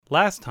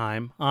Last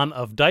time on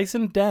Of Dice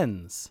and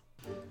Dens.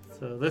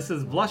 So this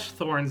is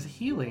Blushthorn's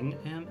healing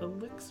and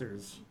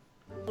elixirs.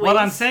 What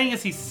I'm saying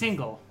is he's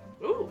single.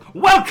 Ooh.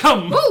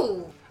 Welcome!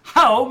 Ooh!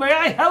 How may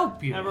I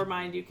help you? Never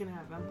mind, you can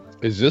have him.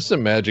 Is this a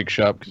magic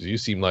shop? Because you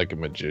seem like a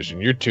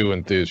magician. You're too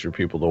enthused for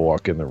people to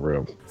walk in the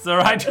room. Sir,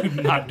 I do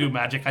not do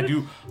magic. I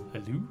do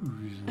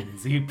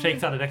illusions. He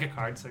takes out a deck of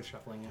cards, starts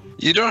shuffling it.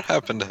 You don't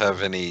happen to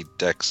have any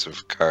decks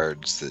of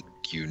cards that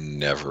you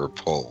never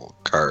pull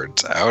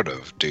cards out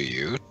of, do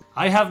you?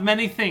 I have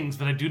many things,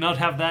 but I do not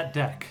have that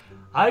deck.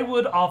 I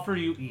would offer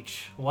you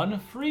each one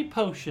free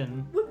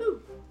potion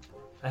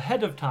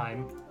ahead of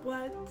time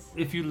What?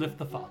 if you lift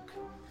the fog.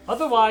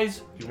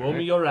 Otherwise, you owe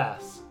me your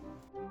ass.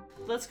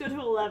 Let's go to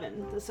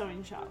 11, the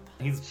sewing shop.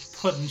 He's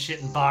putting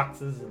shit in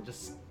boxes and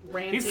just...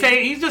 Ranting.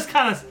 He's just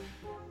kind of...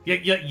 You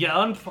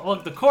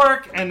unplug the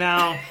cork, and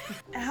now...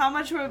 How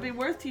much would it be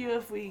worth to you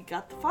if we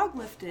got the fog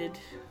lifted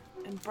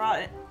and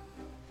brought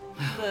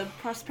the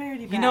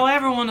prosperity back? You know,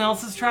 everyone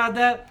else has tried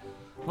that.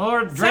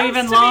 Lord Sounds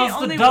Draven to me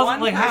lost only a dozen, one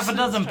like half a person's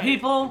dozen tried.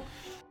 people.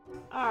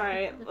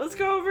 Alright, let's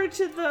go over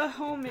to the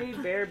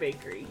homemade bear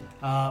bakery.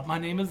 My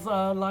name is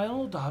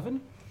Lionel Darvin.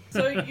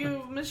 So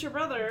you miss your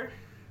brother.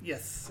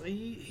 Yes,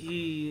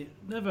 he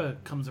never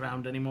comes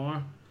around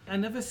anymore. I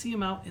never see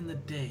him out in the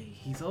day.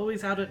 He's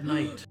always out at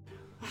night.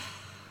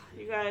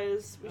 You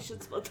guys, we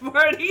should split the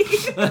party.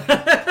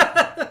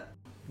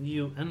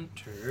 You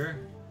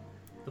enter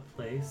the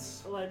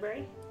place. The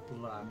library?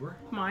 Library.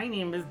 My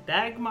name is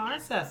Dagmar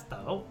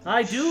Sesto.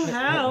 I do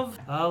have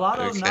a lot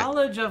of Okay.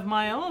 knowledge of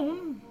my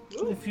own,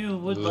 if you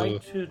would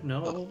like to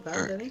know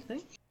about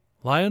anything.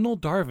 Lionel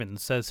Darvin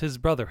says his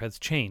brother has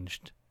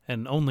changed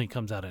and only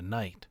comes out at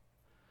night.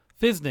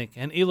 Fiznik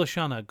and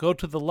Elishana go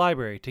to the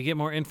library to get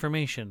more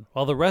information,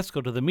 while the rest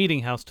go to the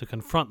meeting house to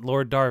confront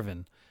Lord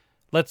Darvin.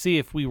 Let's see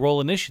if we roll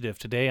initiative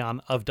today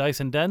on Of Dice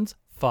and Dens,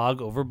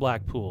 Fog over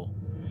Blackpool.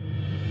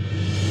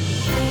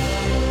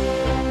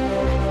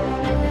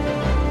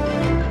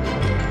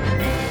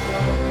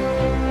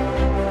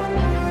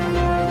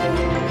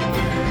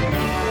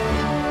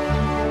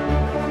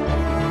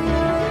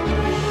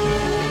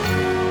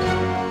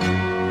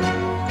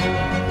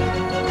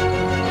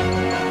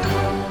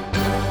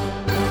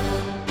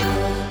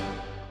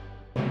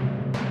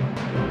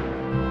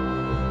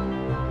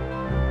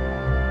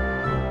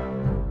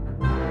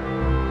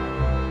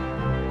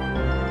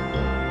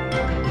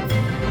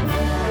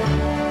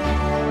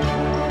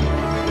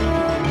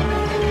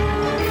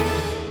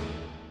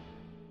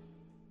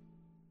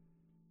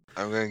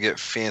 I'm gonna get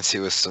fancy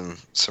with some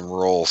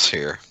rolls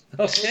here.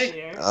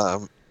 Okay.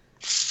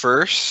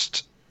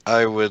 First,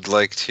 I would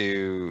like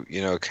to,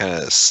 kind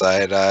of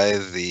side-eye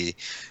the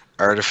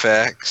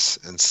artifacts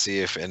and see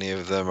if any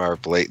of them are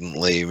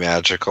blatantly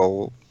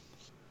magical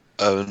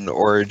in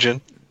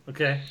origin.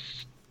 Okay.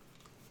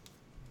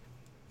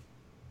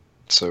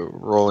 So,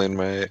 rolling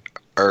my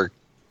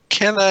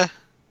Arcana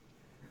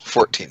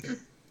 14.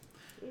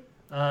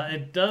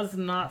 It does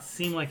not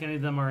seem like any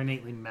of them are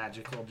innately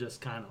magical, just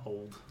kind of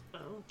old.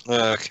 Oh.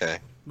 Okay.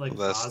 Like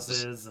Well, that's-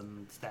 vases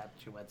and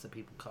statuettes that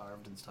people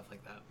carved and stuff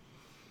like that.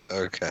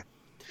 Okay.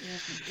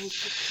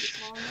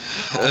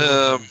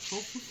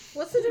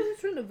 What's the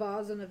difference between a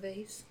vase and a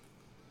vase?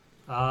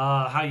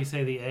 How you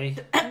say the A?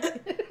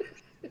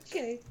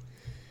 Okay.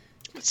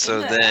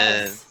 So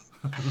then,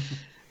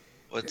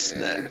 what's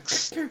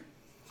next?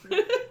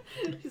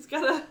 He's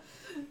got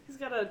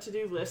a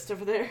to-do list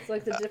over there. It's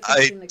like the difference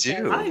I in the do.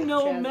 chasm. I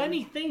know Chasm.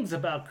 many things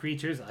about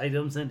creatures,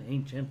 items, and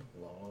ancient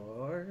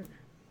lore.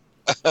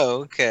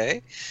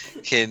 Okay.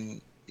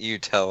 Can you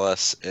tell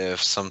us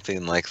if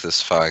something like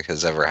this fog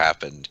has ever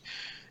happened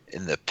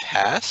in the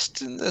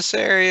past in this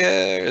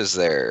area? Is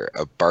there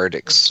a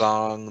bardic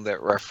song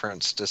that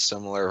referenced a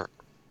similar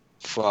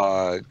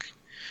fog?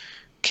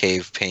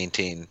 Cave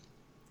painting?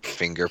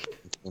 Finger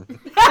painting?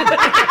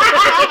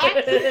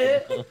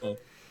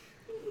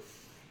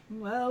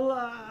 Well,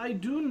 I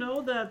do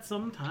know that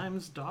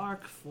sometimes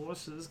dark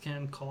forces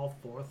can call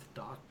forth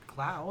dark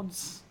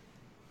clouds.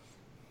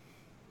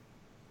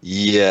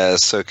 Yeah,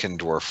 so can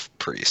dwarf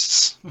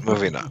priests.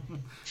 Moving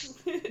on.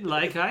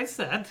 Like I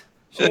said,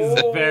 she's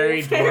Oh,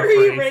 very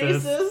very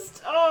racist.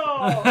 racist.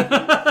 Oh.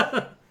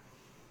 How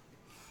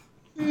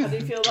do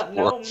you feel about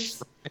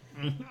gnomes?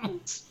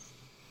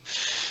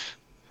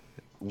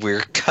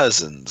 We're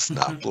cousins,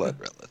 not blood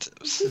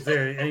relatives. Is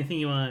there anything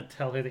you want to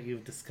tell her that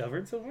you've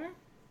discovered so far?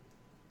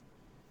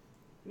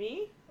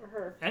 Me or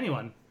her?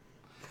 Anyone?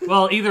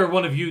 Well, either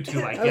one of you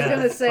two, I guess. I was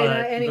gonna say but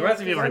not anyone. the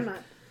rest of you 'cause are. I'm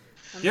not.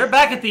 You're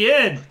back at the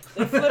inn.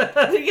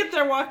 They get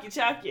their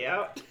walkie-talkie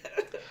out.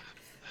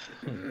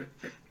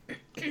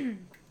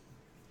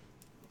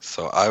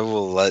 So I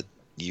will let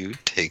you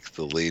take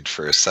the lead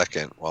for a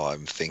second while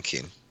I'm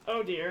thinking.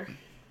 Oh dear.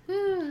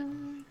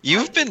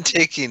 You've been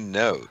taking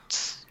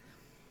notes.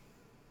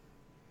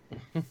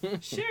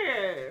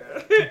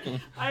 Sure.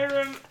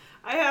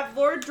 I have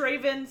Lord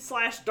Draven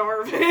 /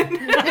 Darvin.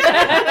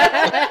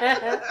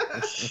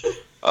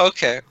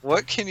 Okay,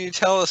 what can you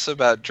tell us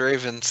about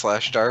Draven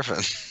 /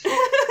 Darvin?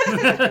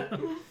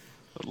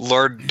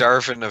 Lord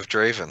Darvin of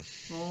Draven.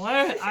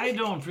 Well, I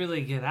don't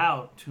really get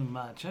out too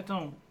much. I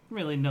don't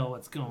really know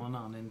what's going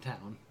on in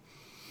town.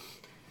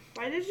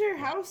 Why did your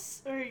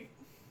house or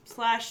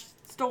slash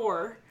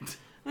store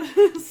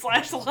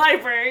slash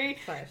library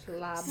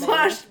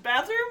slash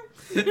bathroom?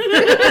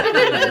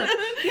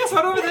 Yes,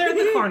 right over there in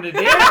the corner,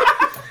 dear.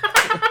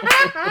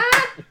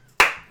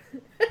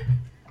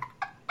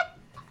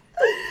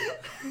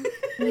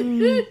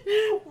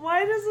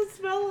 Why does it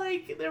smell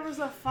like there was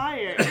a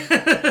fire?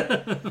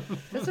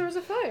 Because there was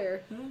a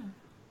fire.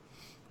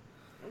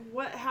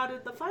 What? How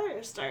did the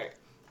fire start?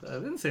 I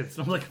didn't say it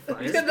smelled like a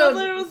fire. It smelled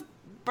like it was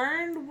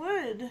burned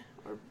wood.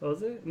 Or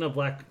was it? No,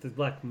 there's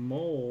black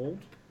mold.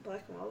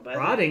 Black mold.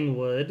 Rotting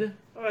wood.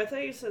 Oh, I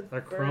thought you said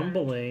are burned.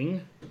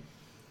 Crumbling.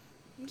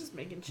 I'm just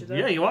making shit up.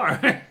 Yeah, you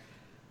are.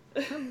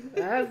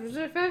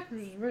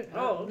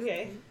 Oh,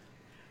 okay.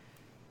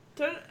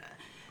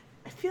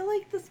 I feel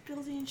like this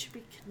building should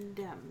be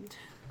condemned.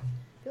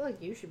 I feel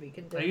like you should be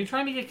condemned. Are you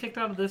trying to get kicked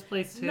out of this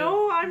place too?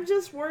 No, I'm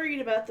just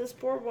worried about this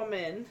poor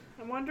woman.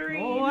 I'm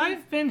wondering... Oh,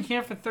 I've been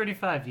here for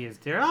 35 years,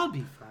 dear. I'll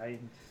be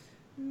fine.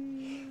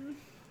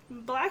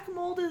 Black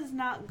mold is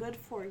not good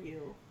for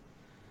you.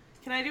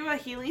 Can I do a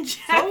healing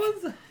check?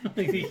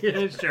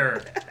 Yeah,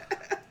 sure.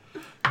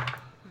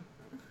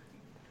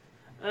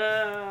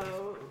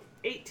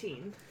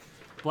 18.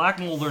 Black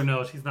mold or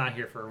no, she's not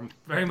here for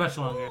very much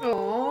longer.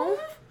 Aww.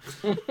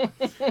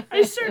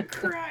 I start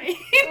crying.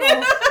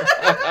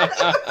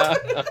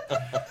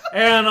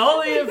 And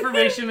all the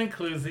information and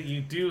clues that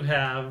you do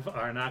have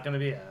are not going to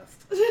be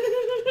asked.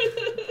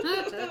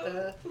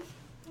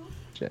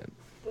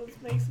 This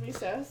makes me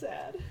so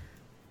sad.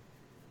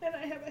 And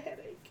I have a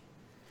headache.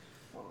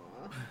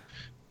 Aww.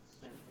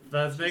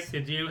 Vesnick,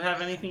 did you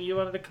have anything you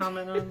wanted to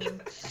comment on?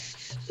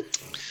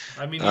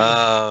 I mean,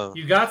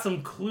 you got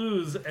some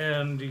clues,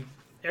 and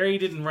Ari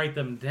didn't write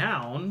them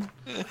down.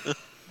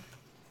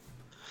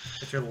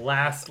 At your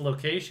last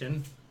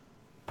location.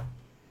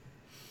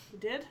 You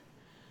did?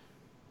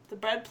 The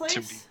bread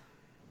place?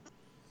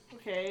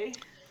 Okay.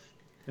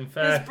 In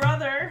fact... His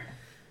brother...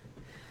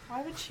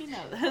 Why would she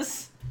know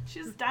this?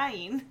 She's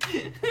dying.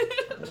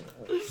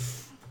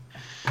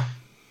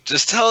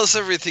 Just tell us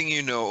everything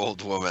you know,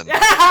 old woman. Tell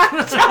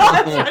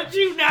us what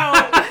you know.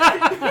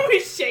 We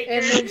shake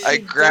her. I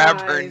grab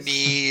her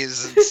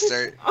knees and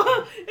start...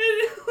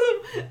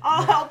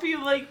 I'll help you,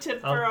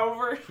 tip her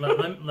over.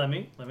 Let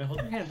me hold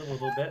your hand a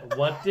little bit.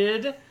 What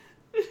did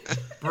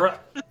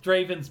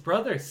Draven's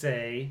brother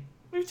say?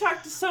 We've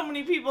talked to so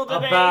many people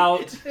today.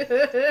 About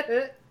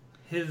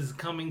his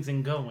comings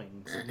and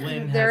goings.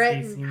 When has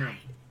he seen them? They're at night.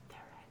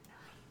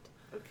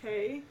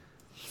 Okay.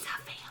 He's a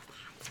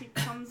vampire. He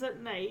comes at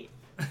night.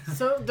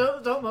 So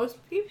don't most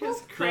people?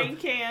 His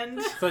crank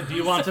hand. So do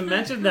you want to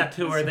mention that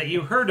to her that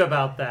you heard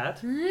about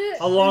that?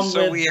 Along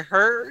with... we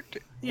heard...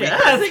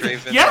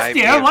 Yes, yes,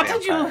 dear. What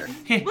did you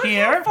hear? Look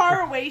how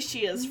far away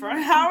she is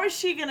from. How is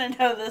she gonna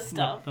know this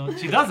stuff? No,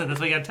 she doesn't. That's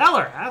what you gotta tell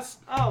her, ass.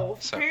 Oh,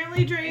 so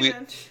apparently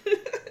Draven.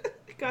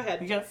 Go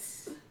ahead.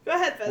 Yes. Go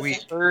ahead, Vesnick. We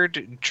heard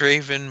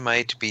Draven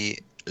might be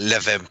Le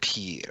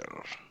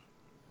Vampire.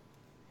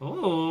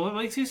 Oh, what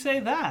makes you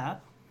say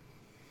that?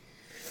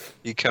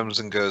 He comes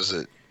and goes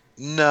at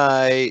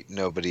night.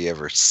 Nobody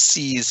ever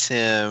sees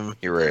him.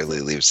 He rarely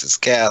leaves his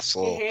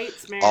castle. He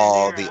hates Marinara.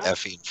 All the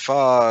effing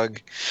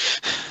fog.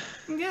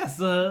 Yes,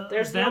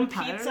 there's no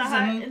vampires Pizza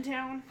Hut in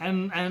town.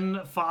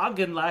 And fog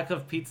and lack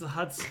of Pizza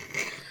Huts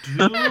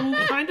do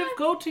kind of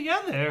go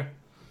together.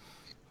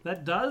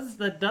 That does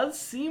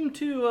seem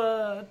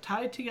to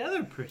tie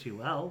together pretty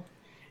well.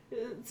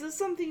 Is this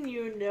something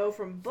you know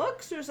from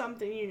books or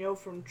something you know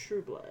from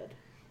True Blood?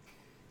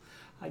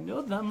 I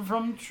know them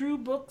from True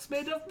Books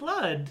Made of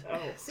Blood. Oh.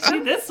 See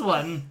this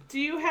one. Do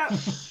you have...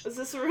 Is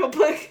this a real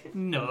book?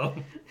 No.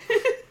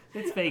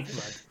 It's fake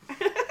blood.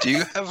 Do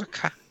you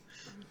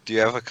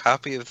have a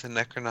copy of the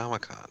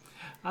Necronomicon?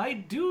 I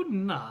do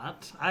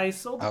not. I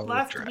sold it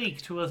last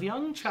week to a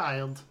young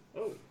child.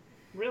 Oh,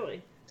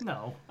 really?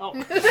 No. Oh.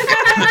 Bitch,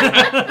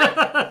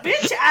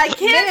 I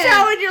can't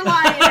tell when you're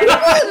lying.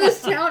 People in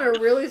this town are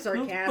really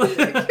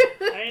sarcastic.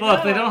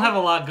 Look, they don't have a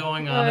lot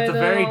going on. It's a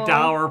very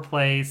dour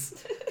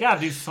place.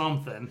 Gotta do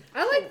something.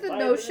 I like the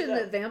notion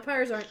that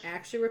vampires aren't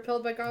actually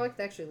repelled by garlic.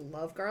 They actually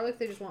love garlic.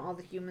 They just want all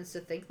the humans to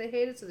think they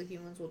hate it, so the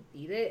humans will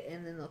eat it,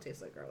 and then they'll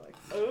taste like garlic.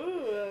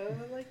 Ooh,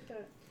 I like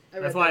that.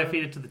 That's why I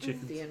feed it to the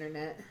chickens. The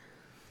internet.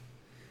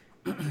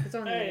 It's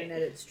on the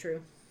internet. It's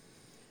true.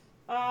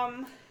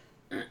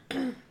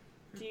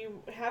 Do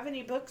you have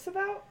any books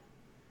about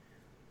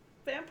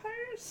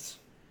vampires?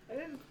 I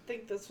didn't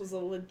think this was a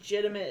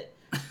legitimate,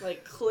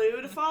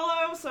 clue to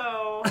follow,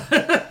 so...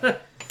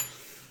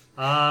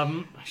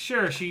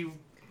 Sure, she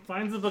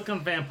finds a book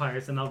on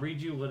vampires, and I'll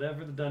read you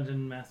whatever the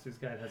Dungeon Master's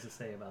Guide has to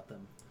say about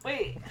them.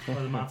 Wait. Or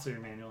the Monster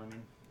Manual, I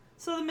mean.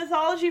 So the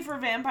mythology for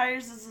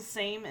vampires is the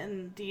same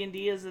in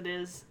D&D as it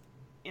is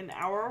in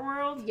our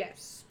world?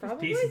 Yes,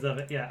 probably. Pieces of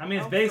it, yeah. I mean,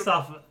 it's based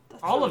off...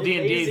 All of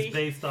D&D is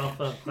based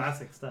off of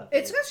classic stuff.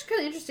 It's actually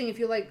kind of interesting if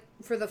you, like,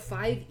 for the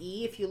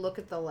 5e, if you look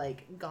at the,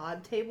 like,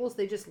 god tables,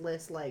 they just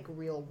list, like,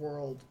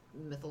 real-world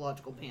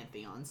mythological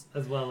pantheons.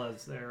 As well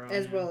as their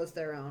own. Well as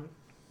their own.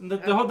 The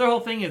whole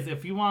thing is,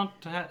 if you want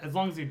to as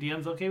long as your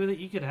DM's okay with it,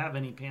 you could have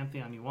any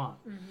pantheon you want.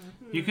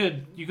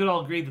 Mm-hmm. You could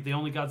all agree that the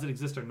only gods that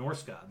exist are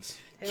Norse gods.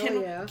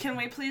 Can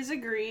we please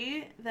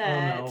agree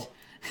that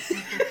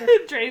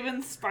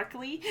Draven's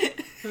sparkly?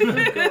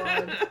 Oh,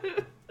 God.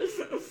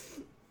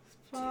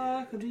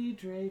 Sparkly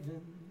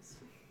Dravens.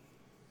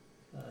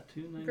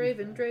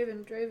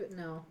 Draven,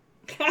 no.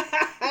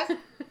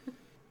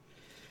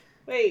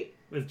 Wait.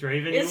 With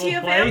Draven, is he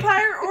a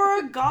vampire or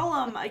a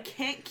golem? I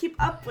can't keep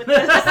up with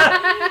this.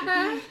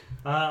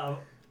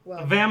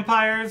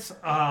 Vampires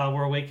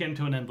were awakened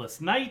to an endless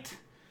night.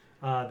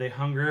 They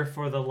hunger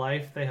for the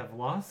life they have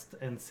lost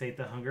and sate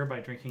the hunger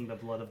by drinking the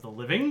blood of the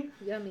living.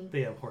 Yummy.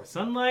 They abhor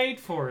sunlight,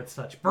 for its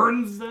touch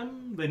burns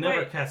them. They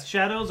never cast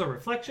shadows or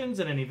reflections,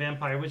 and any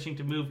vampire wishing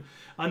to move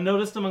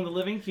unnoticed among the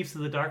living keeps to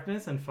the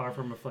darkness and far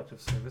from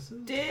reflective services.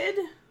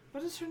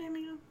 What is her name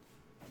again?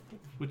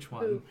 Which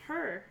one? Who?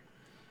 Her.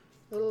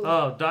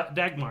 Oh,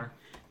 Dagmar.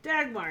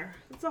 Dagmar.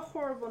 That's a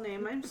horrible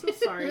name. I'm so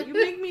sorry. You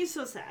make me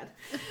so sad.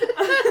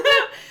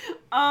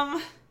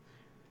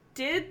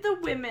 Did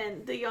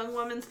the young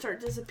women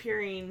start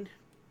disappearing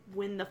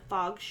when the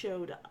fog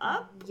showed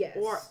up? Yes.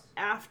 Or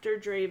after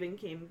Draven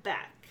came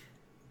back?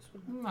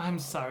 I'm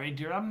sorry,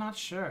 dear. I'm not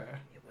sure.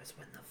 It was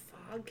when the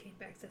fog came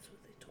back. That's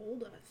what they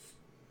told us.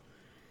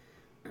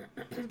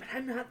 But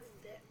I'm not...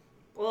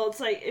 Well, it's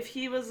like, if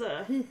he was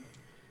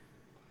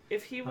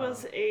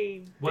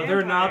a whether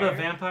or not a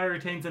vampire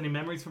retains any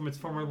memories from its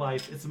former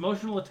life, its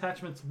emotional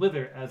attachments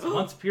wither as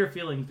once pure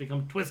feelings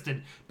become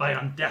twisted by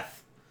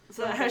undeath.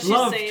 So how she's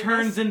love saying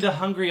turns this? into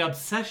hungry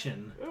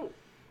obsession, Ooh.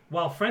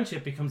 while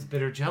friendship becomes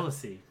bitter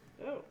jealousy.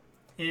 Oh.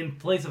 In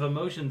place of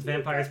emotions,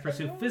 vampires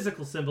pursue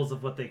physical symbols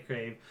of what they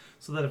crave,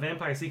 so that a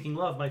vampire seeking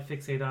love might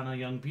fixate on a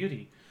young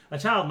beauty. A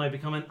child might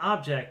become an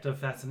object of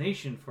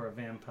fascination for a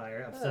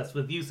vampire obsessed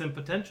with use and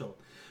potential.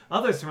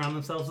 Others surround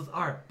themselves with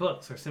art,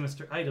 books, or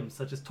sinister items,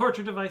 such as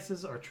torture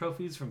devices or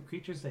trophies from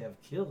creatures they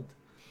have killed.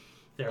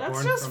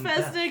 That's just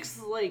Fesnic's,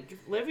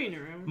 living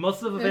room.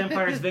 Most of the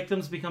vampire's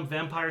victims become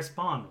vampire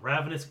spawn,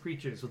 ravenous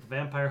creatures with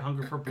vampire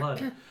hunger for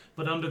blood,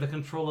 but under the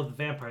control of the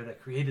vampire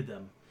that created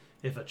them.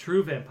 If a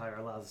true vampire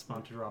allows the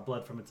spawn to draw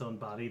blood from its own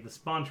body, the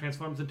spawn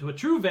transforms into a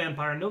true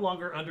vampire no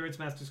longer under its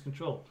master's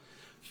control.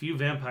 Few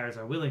vampires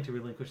are willing to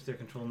relinquish their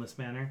control in this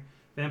manner.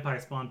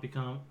 Vampire spawn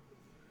become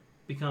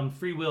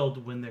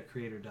free-willed when their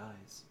creator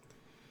dies.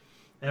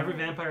 Every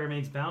vampire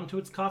remains bound to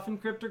its coffin,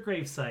 crypt, or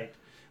gravesite,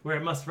 where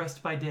it must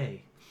rest by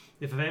day.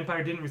 If a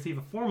vampire didn't receive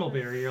a formal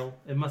burial,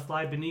 it must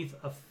lie beneath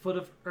a foot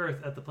of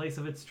earth at the place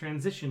of its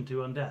transition to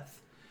undeath.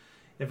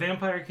 A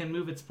vampire can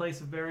move its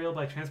place of burial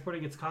by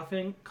transporting its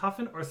coffin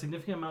or a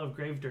significant amount of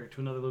grave dirt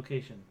to another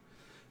location.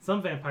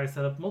 Some vampires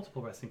set up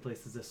multiple resting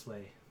places this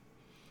way.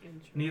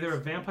 Neither a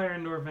vampire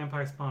nor a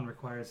vampire spawn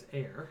requires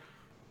air,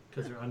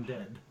 because they're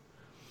undead.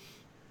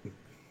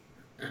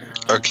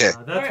 Okay.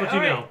 That's what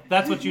you know.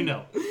 That's what you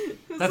know.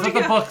 That's what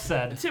the book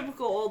said.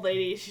 Typical old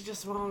lady. She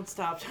just won't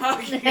stop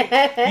talking.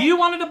 You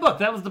wanted a book.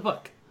 That was the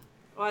book.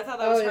 Oh, I thought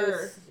that was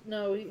her.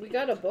 No, we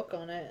got a book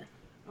on it.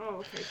 Oh,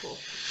 okay, cool.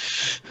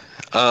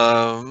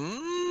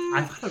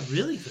 I've got a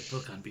really good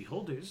book on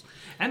beholders,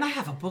 and I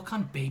have a book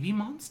on baby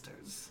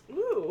monsters.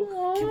 Ooh.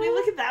 Aww. Can we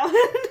look at that one?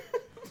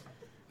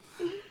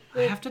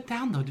 I have to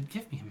download it.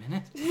 Give me a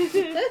minute.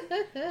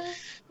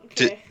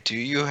 Okay. Do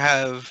you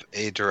have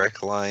a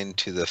direct line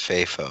to the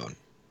Fae phone?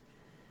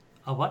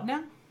 A what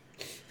now?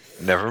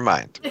 Never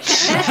mind. If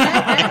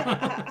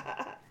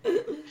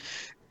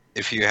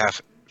you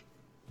have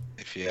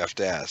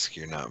to ask,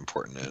 you're not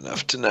important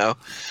enough to know.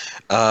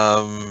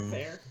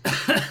 Fair.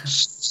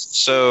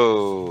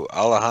 So,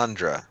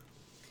 Alejandra.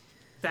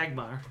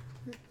 Dagmar.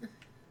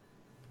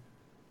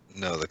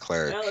 No, the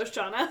cleric. No,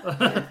 Shauna.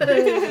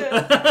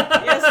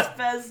 Yes,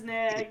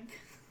 Fesnig.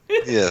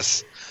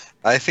 Yes.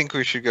 I think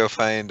we should go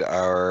find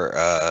our...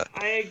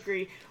 I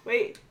agree.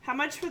 Wait, how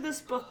much for this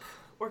book?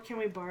 Or can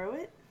we borrow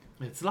it?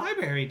 It's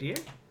library, dear.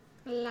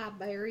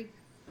 Library.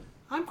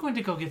 I'm going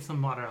to go get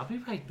some water. I'll be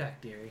right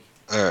back, dearie.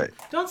 Alright.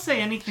 Don't say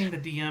anything the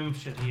DM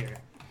should hear.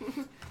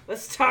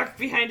 Let's talk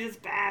behind his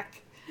back.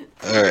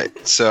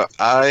 Alright, so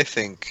I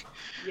think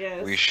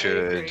yes, we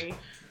should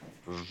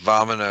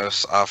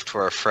vamonos off to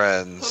our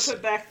friends. Put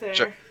it back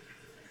there.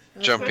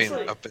 Jumping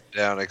up and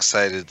down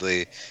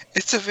excitedly.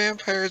 It's a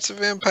vampire, it's a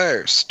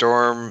vampire.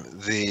 Storm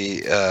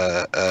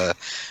the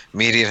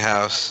meeting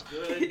house.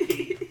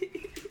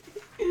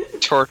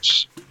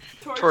 Torch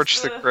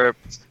the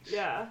crypt.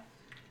 Yeah.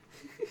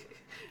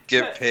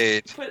 Get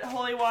paid. Put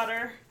holy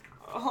water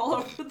all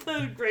over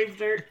the grave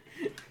dirt.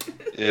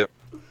 Yep.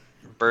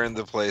 Burn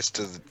the place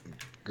to the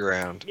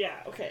ground. Yeah,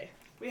 okay.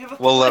 We have a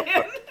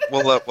plan.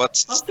 We'll let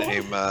what's his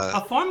name?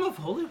 A form of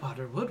holy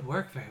water would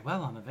work very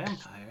well on a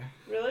vampire.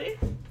 Really?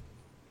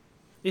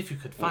 If you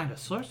could find a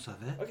source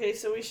of it. Okay,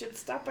 so we should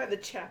stop by the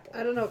chapel.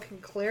 I don't know. Can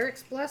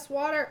clerics bless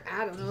water?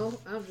 I don't know.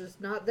 I'm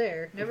just not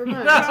there. Never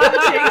mind.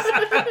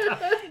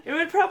 It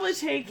would probably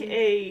take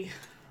a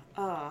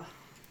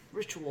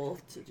ritual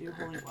to do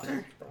holy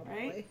water,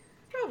 right?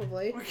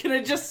 Probably. Or can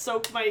I just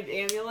soak my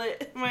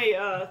amulet,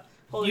 my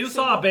holy You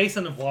symbol? saw a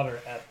basin of water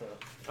at the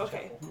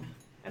Okay. chapel.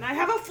 And I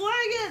have a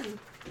flagon!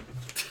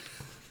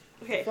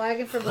 Okay.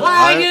 Flagon for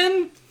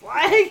Flagon!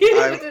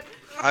 Flagon!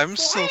 I'm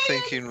still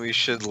thinking we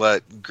should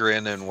let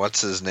Grin and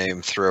what's his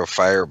name throw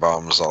fire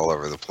bombs all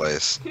over the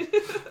place.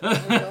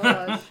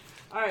 Oh,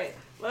 Alright,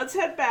 let's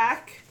head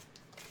back.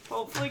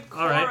 Hopefully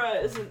Cora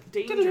Alright. isn't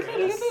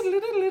dangerous.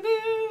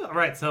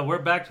 Alright, so we're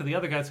back to the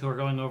other guys who are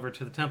going over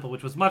to the temple,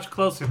 which was much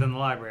closer than the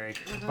library.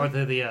 Or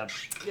the Yeah,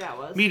 it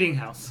was. meeting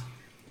house.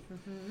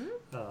 Mm-hmm.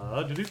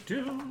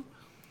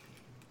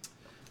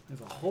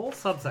 There's a whole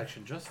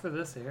subsection just for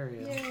this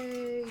area.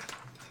 Yay.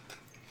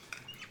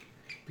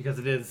 Because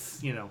it is,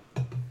 where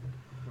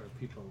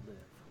people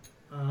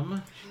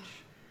live.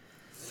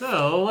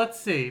 So, let's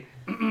see.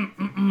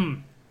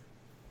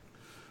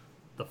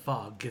 The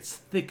fog gets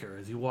thicker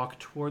as you walk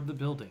toward the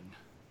building.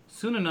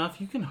 Soon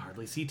enough, you can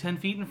hardly see 10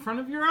 feet in front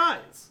of your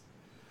eyes.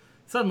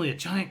 Suddenly, a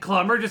giant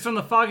claw emerges from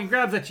the fog and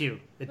grabs at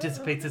you. It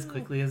dissipates as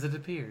quickly as it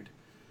appeared.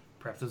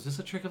 Perhaps it was just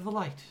a trick of the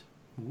light.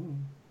 Ooh.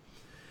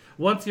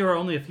 Once you are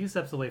only a few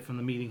steps away from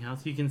the meeting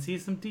house, you can see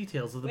some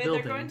details of the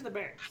building. They're going to the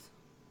barracks.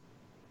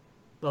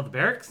 Well, the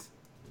barracks?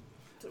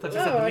 I thought you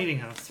said the meeting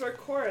house. That's where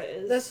Cora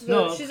is.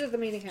 She's at the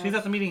meeting house. She's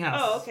at the meeting house.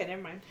 Oh, okay,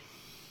 never mind.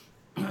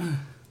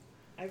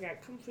 I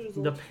got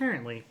confused.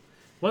 Apparently,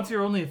 once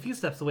you're only a few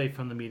steps away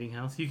from the meeting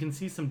house, you can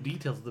see some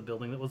details of the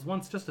building that was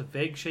once just a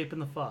vague shape in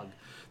the fog.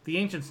 The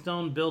ancient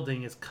stone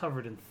building is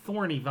covered in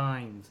thorny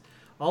vines.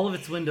 All of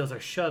its windows are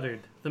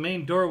shuttered. The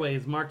main doorway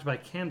is marked by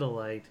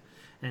candlelight,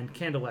 and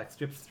candle wax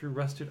drips through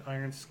rusted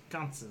iron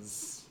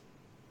sconces.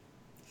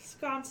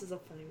 Sconce is a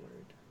funny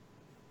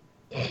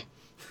word.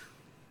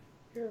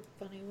 You're a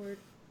funny word.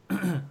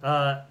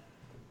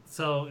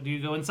 So, do you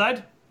go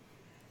inside?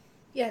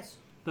 Yes.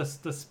 The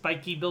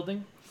spiky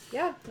building?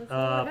 Yeah, that's where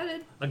we're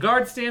headed. A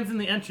guard stands in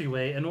the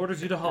entryway and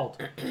orders you to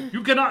halt.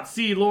 You cannot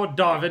see Lord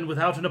Darwin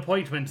without an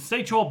appointment.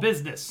 State your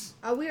business.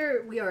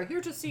 We are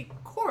here to see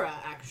Cora,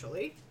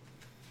 actually.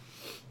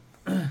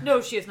 No,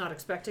 she is not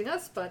expecting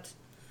us, but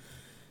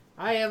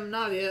I am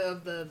Nadia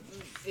of the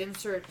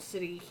insert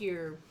city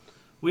here.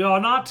 We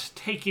are not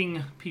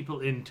taking people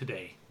in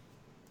today.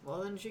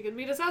 Well, then she can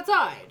meet us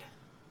outside.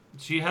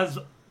 She has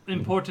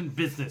important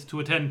business to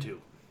attend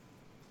to.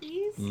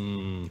 Please?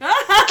 You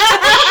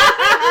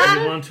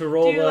want to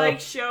roll Do you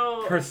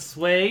show...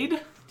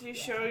 persuade? Do you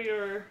show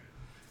your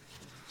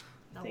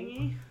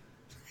thingy?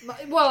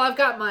 Well, I've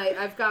got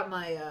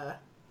my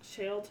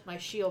Shield? my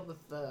shield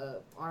with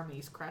the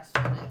army's crest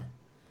on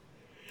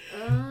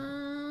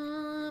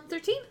it.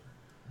 13?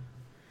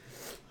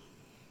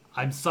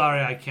 I'm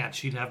sorry I can't.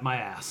 She'd have my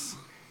ass.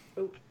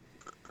 Oh.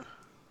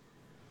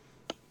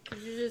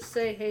 Could you just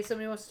say, hey,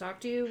 somebody wants to talk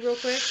to you real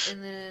quick,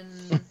 and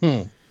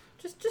then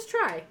just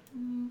try.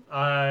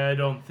 I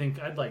don't think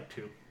I'd like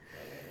to.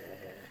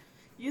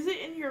 Use it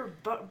in your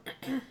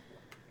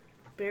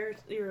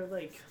your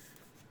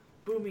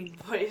booming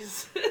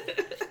voice.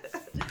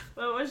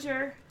 What was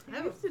your? I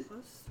have a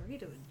 +3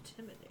 to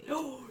intimidate.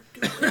 Oh,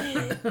 do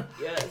it.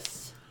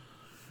 Yes.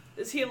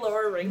 Is he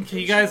lower rank? Okay,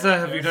 you guys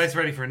have your dice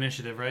ready for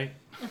initiative, right?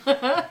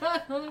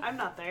 I'm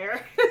not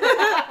there.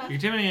 You're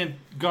intimidating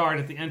a guard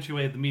at the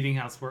entryway of the meeting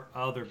house where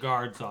other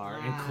guards are,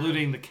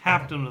 including the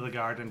captain of the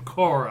guard and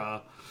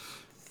Cora.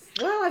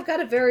 Well, I've got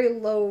a very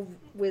low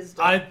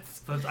wisdom.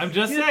 I'm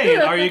just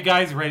saying, are you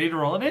guys ready to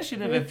roll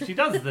initiative if she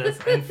does this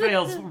and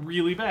fails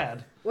really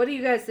bad? What do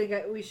you guys think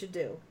we should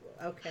do?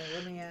 Okay,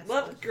 let me ask.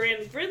 Well,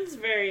 Grin's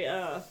very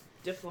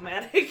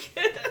diplomatic.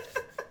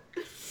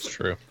 It's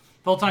true.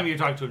 The whole time you're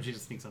talking to him, she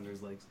just sneaks under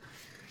his legs.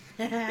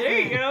 There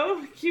you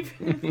go.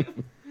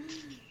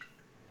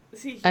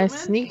 Is he human? I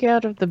sneak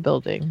out of the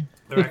building.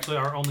 There actually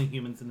are only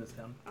humans in this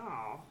town.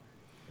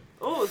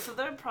 Oh, so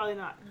they're probably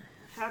not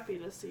happy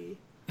to see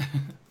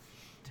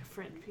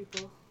different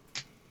people.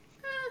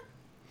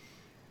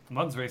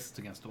 One's racist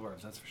against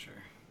dwarves, that's for sure.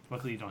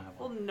 Luckily you don't have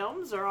Well, one.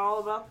 gnomes are all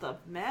about the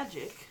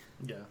magic.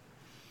 Yeah.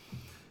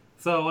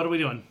 So, what are we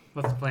doing?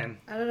 What's the plan?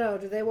 I don't know.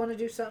 Do they want to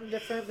do something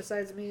different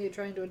besides me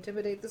trying to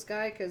intimidate this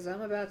guy? Because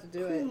I'm about to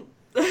do it.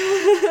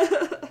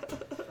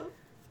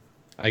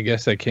 I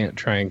guess I can't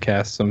try and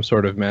cast some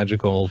sort of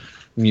magical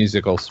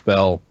musical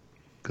spell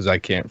because I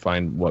can't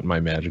find what my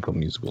magical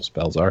musical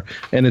spells are.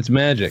 And it's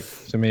magic,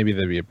 so maybe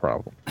that'd be a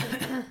problem.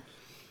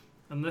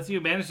 Unless you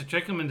manage to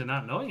trick him into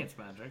not knowing it's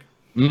magic.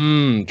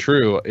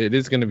 True. It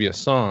is going to be a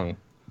song.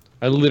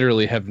 I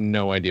literally have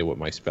no idea what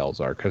my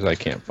spells are because I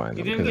can't find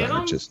them. You didn't get I'm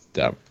them? just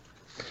In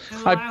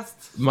the last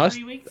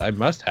 3 weeks? I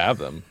must have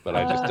them, but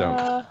I just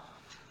don't.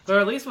 Or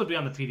at least would be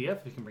on the PDF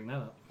if you can bring that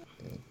up.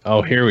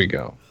 Oh, here we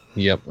go.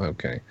 Yep,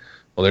 okay.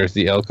 Well, there's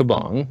the El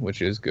Kabong,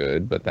 which is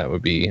good, but that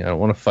would be... I don't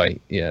want to fight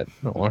yet.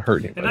 I don't want to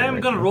hurt anybody. And I am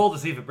right going to now. roll to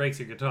see if it breaks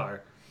your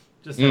guitar.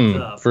 Just heads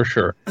up. For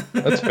sure.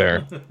 That's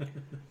fair.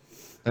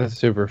 That's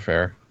super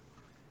fair.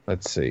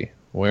 Let's see.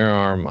 Where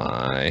are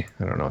my...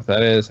 I don't know what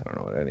that is. I don't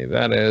know what any of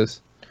that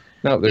is.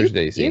 No, there's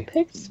Daisy. You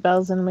picked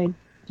spells and we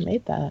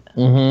made that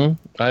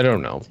I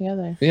don't know.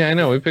 together. Yeah, I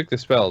know. We picked the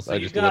spells. So I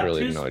just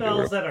literally have no idea. two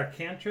spells that are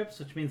cantrips,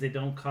 which means they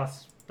don't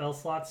cost spell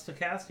slots to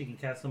cast. You can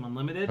cast them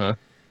unlimited. Huh?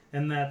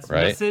 And that's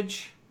Right.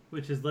 Message,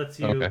 which lets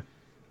you... Okay.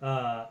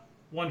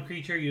 One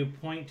creature you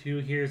point to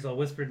hears a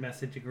whispered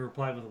message. You can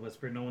reply with a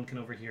whisper. No one can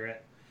overhear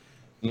it.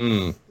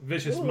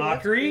 Vicious Ooh,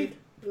 Mockery. that's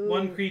good. Ooh.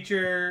 One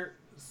creature...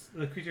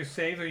 The creature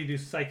saves or you do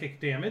psychic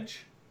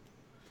damage.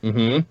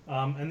 Mm-hmm.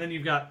 And then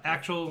you've got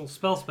actual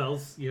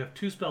spells. You have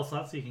 2 spell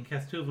slots, so you can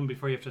cast 2 of them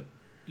before you have to,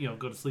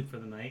 go to sleep for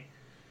the night.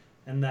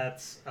 And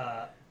that's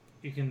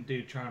you can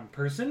do Charm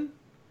Person,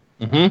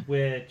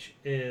 which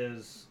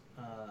is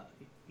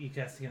you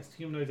cast against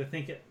humanoids. I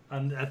think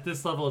at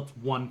this level it's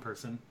 1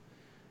 person.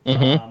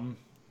 And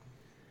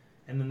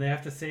then they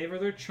have to save or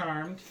they're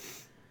charmed.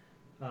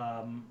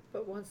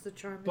 But once the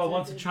charm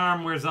Once the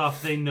charm wears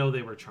off, they know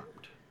they were charmed.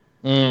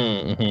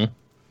 Yeah.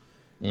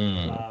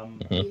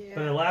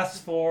 But it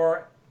lasts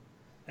for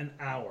an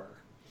hour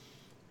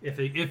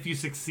if you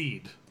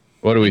succeed.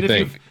 What do we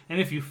think? And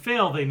if you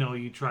fail, they know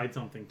you tried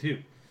something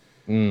too.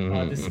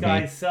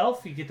 Disguise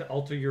self, you get to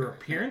alter your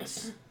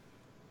appearance.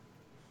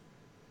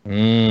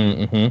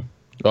 Oh,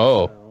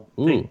 So,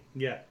 ooh.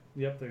 Yep,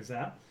 there's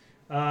that.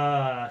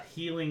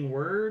 Healing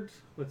word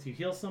lets you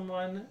heal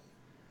someone.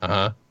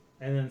 Uh-huh.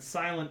 And then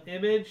silent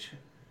image,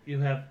 you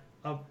have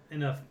up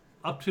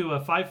to a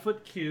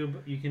 5-foot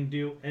cube. You can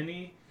do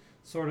any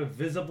sort of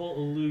visible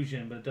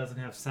illusion, but it doesn't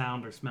have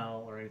sound or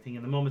smell or anything.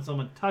 And the moment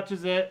someone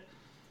touches it,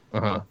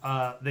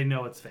 they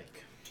know it's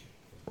fake.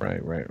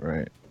 Right.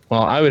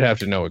 Well, I would have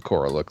to know what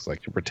Cora looks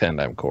like to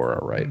pretend I'm Cora,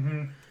 right?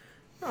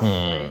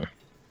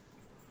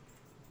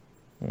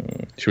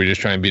 Should we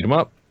just try and beat him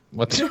up?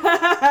 What's...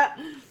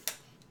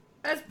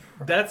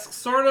 That's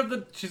sort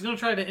of she's going to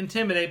try to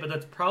intimidate, but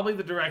that's probably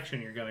the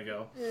direction you're going to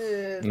go.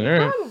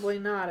 Right. Probably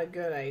not a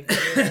good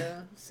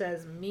idea,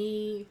 says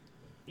me.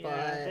 Yeah,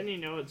 But... then you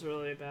know it's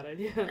really a bad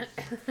idea.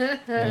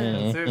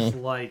 There's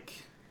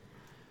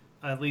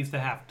at least a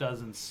half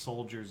dozen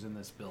soldiers in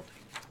this building.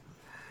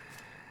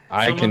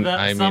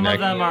 Some of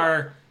them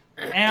are...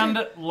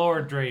 And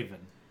Lord Draven.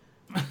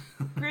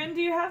 Grin,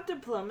 do you have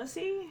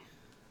diplomacy?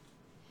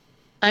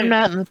 I'm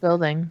not in the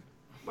building.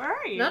 Where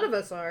are you? None of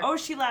us are. Oh,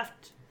 she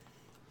left.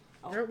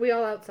 Aren't we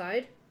all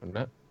outside? I'm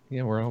not...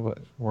 Yeah, we're all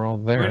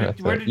there.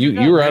 Where did you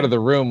go, you were Grin? out of the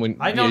room when...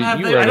 I don't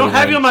have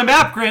you on my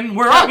map, Grin.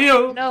 Where are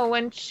you? No,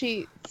 when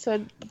she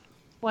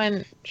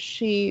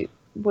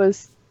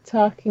was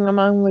talking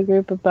among the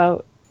group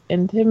about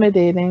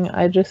intimidating,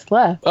 I just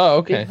left. Oh,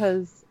 okay.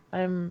 Because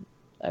I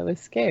was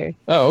scared.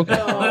 Oh, okay.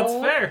 That's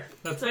fair.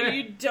 That's So fair.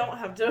 you don't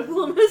have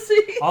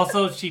diplomacy.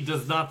 Also, she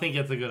does not think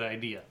it's a good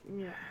idea.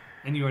 Yeah.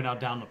 And you are now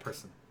down a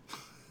person.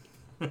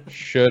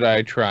 Should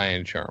I try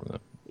and charm them?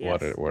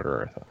 Yes. What are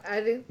our thoughts?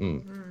 I think...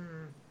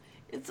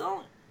 It's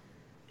all...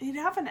 He'd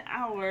have an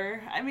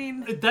hour. I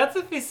mean... That's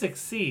if he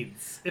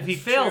succeeds. If he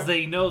fails, then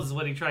he knows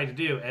what he tried to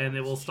do, and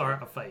it will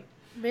start a fight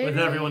with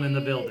everyone in the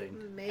building.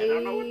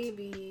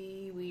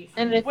 Maybe we should...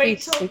 And if we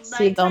Wait till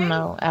succeed, they'll nighttime?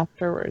 know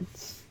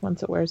afterwards,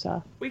 once it wears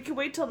off. We could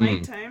wait till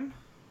nighttime.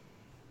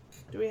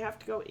 Do we have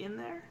to go in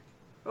there?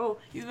 Oh,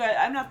 you guys...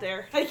 I'm not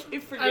there. I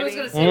keep forgetting. I was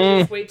going to say, we'll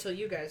just wait till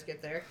you guys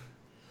get there.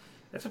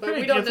 It's a But we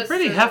pretty, don't it's a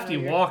pretty necessarily hefty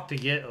know yet. walk to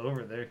get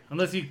over there.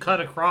 Unless you cut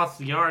across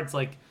the yards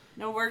like...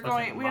 No, we're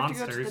Fucking going... We have to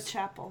go to the monsters.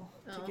 chapel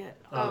to get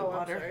I'm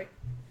water. sorry.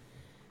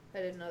 I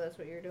didn't know that's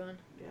what you were doing.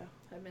 Yeah.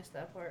 I missed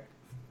that part.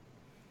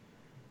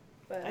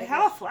 But I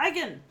have a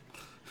flagon.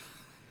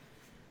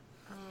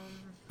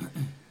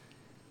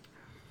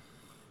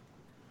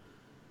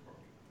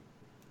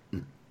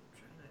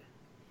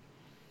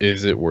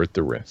 Is it worth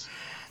the risk?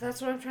 That's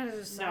what I'm trying to No,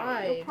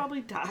 decide. you'll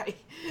probably die.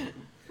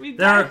 We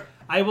There, die.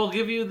 I will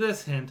give you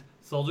this hint.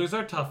 Soldiers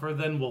are tougher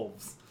than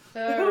wolves.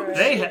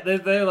 Alright.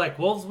 They're like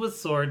wolves with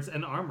swords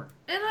and armor.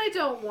 And I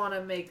don't want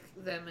to make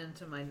them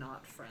into my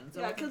not friends.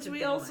 I Yeah, want them 'cause to we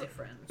be also- my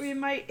friends. We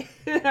might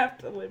have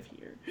to live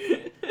here.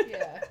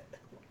 Yeah.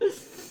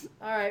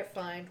 Alright,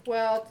 fine.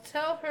 Well,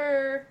 tell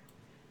her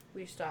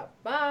we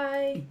stopped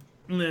by.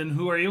 And then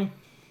who are you?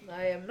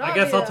 I am not. I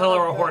guess I'll tell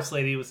her a horse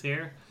lady was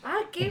here.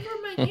 I gave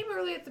her my name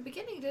early at the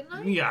beginning, didn't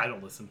I? Yeah, I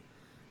don't listen.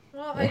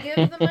 Well, I give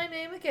them my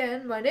name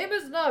again. My name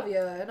is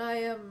Navia, and I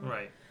am.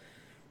 Right.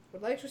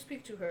 Would like to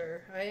speak to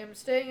her. I am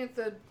staying at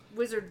the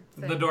wizard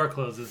thing. The door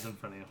closes in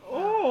front of you.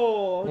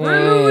 Oh,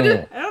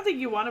 Rude! I don't think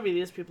you want to be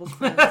these people's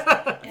friends.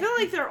 I feel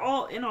like they're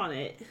all in on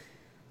it.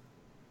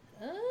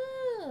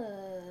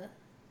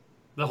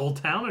 The whole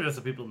town or just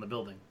the people in the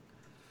building?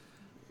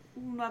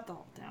 Not the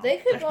whole town. They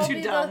could They're all too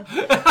be dumb.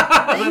 They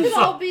could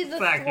all be the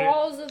Factor.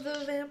 thralls of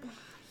the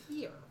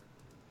vampire.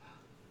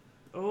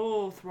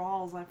 Oh,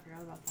 thralls! I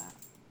forgot about that.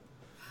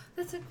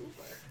 That's a goober.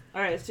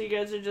 All right, so you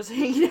guys are just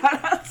hanging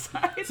out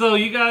outside. So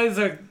you guys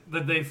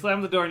they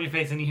slam the door in your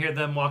face and you hear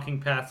them walking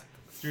past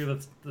through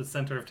the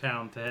center of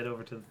town to head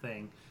over to the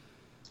thing.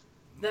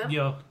 Them?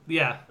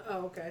 Yeah,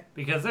 Oh, okay.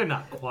 because they're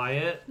not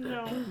quiet.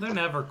 No. They're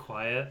never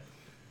quiet.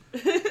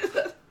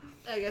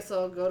 I guess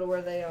I'll go to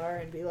where they are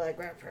and be like,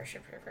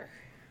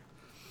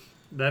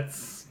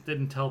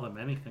 Didn't tell them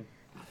anything.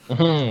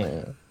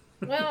 well,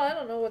 I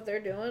don't know what they're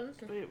doing.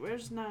 Wait,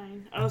 where's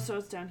 9? Oh, so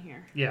it's down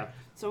here. Yeah.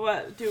 So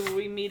what, do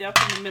we meet up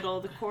in the middle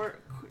of the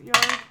courtyard?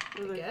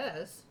 I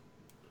guess.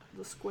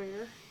 The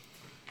square?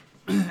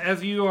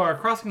 As you are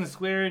crossing the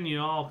square and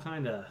you all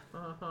kind of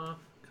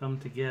come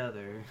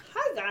together.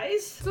 Hi,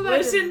 guys. So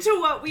listen to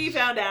what we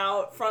found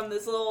out from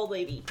this little old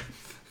lady.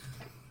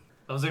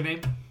 What was her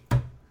name?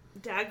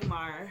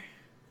 Dagmar.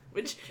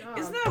 Which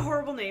isn't that a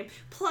horrible name?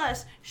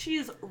 Plus, she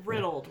is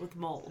riddled with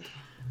mold.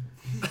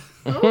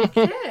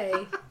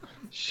 Okay.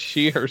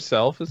 She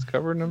herself is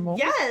covered in mold?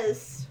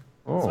 Yes!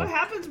 Oh. That's what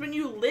happens when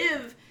you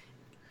live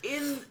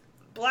in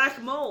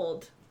black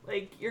mold.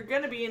 Like, you're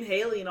gonna be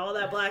inhaling all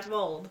that black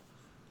mold.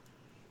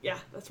 Yeah,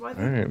 that's why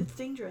it's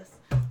dangerous.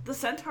 The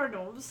centaur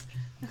knows.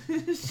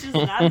 She's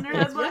not in her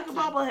head like a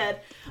bobblehead.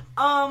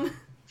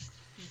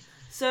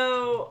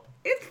 So,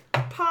 it's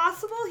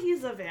possible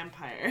he's a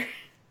vampire.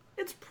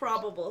 It's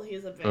probable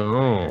he's a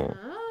vampire.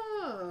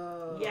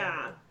 Oh.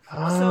 Yeah.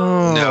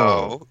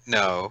 Oh.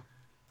 No.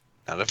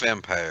 Not a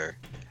vampire.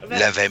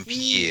 Le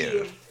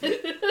vampire.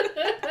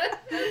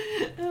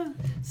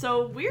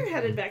 So we're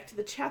headed back to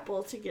the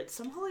chapel to get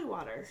some holy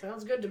water.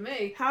 Sounds good to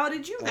me. How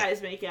did you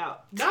guys make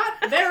out?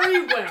 Not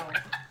very well.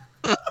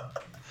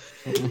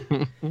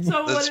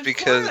 So what did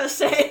Cora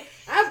say?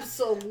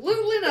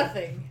 Absolutely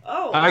nothing.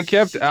 Oh, I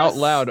kept she out just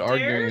loud stared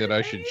arguing that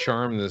I should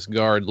charm this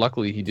guard.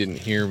 Luckily, he didn't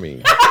hear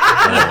me.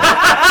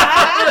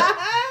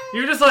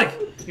 You're just like.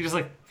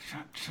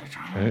 Should I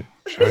try?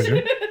 Should I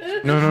do?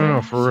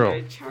 No, for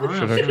real.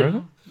 Should I try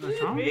that?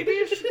 Maybe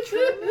you should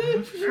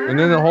try. And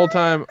then the whole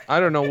time, I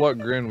don't know what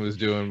Grin was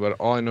doing, but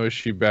all I know is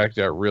she backed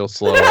out real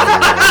slow. And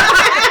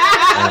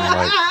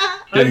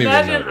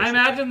I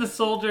imagine the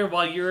soldier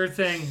while you were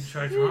saying,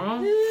 should I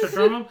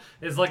try him?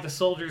 Is like the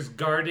soldiers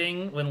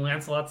guarding when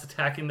Lancelot's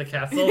attacking the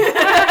castle.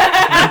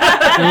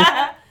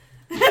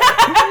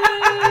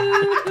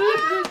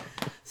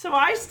 So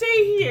I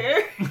stay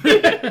here.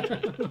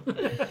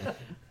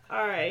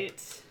 All right.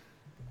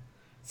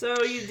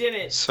 So you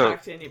didn't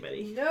talk to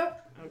anybody. Nope.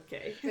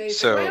 Okay. They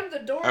So, slammed the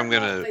door I'm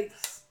gonna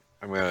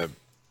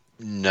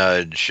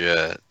nudge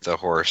the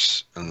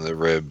horse in the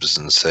ribs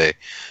and say,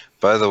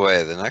 by the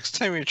way, the next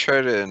time you try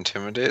to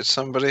intimidate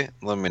somebody,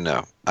 let me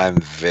know. I'm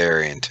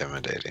very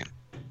intimidating.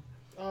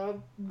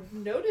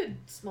 Noted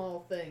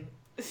small thing.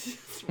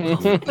 That's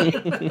not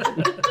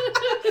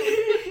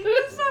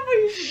what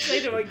you should say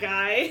to a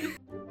guy.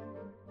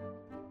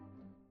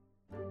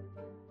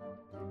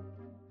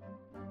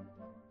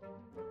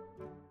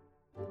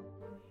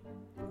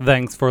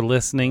 Thanks for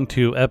listening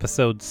to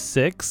episode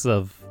 6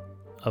 of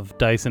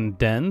Dyson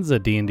Dens, a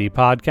D&D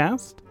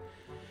podcast.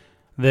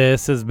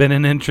 This has been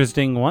an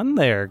interesting one.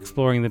 They're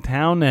exploring the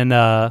town, and,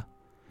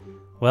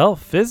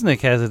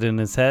 Fiznik has it in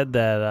his head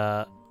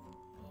that,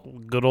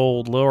 good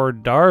old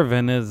Lord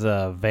Darvin is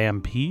a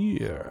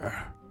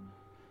vampire.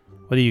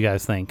 What do you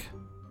guys think?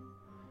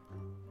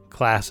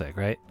 Classic,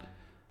 right?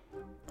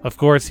 Of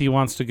course, he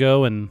wants to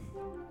go and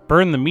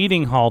burn the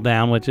meeting hall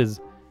down, which is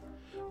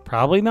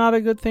probably not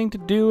a good thing to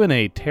do in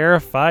a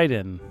terrified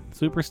and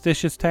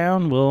superstitious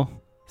town. We'll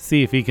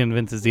see if he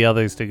convinces the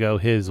others to go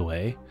his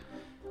way.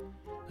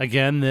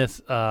 Again,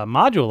 this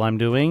module I'm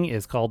doing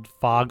is called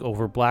Fog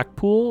Over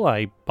Blackpool.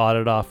 I bought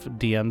it off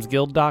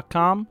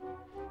dmsguild.com.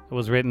 It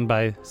was written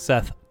by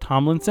Seth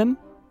Tomlinson.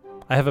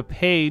 I have a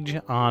page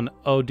on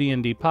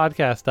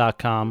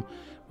odndpodcast.com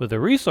with a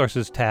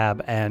resources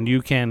tab, and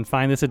you can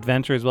find this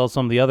adventure as well as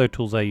some of the other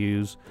tools I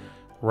use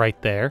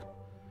right there.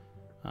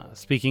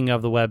 Speaking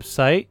of the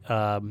website,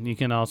 you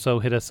can also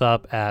hit us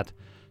up at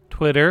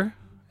Twitter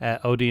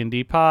at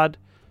ODNDpod,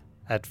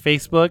 at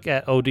Facebook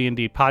at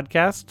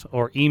ODNDpodcast,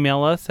 or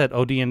email us at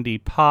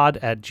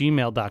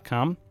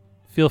odndpod@gmail.com.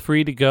 Feel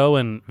free to go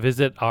and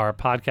visit our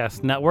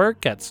podcast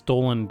network at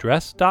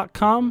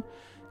stolendress.com.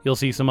 You'll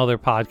see some other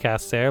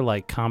podcasts there,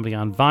 like Comedy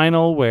on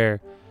Vinyl, where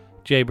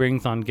Jay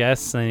brings on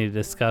guests and they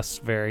discuss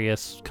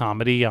various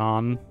comedy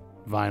on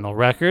vinyl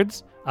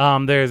records.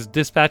 There's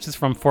Dispatches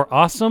from Fort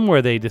Awesome,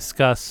 where they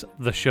discuss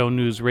the show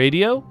News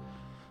Radio.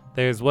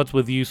 There's What's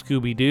With You,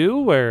 Scooby-Doo,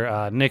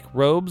 where Nick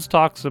Robes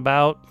talks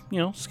about,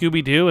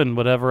 Scooby-Doo and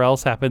whatever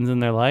else happens in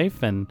their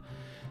life. And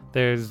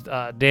there's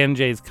Dan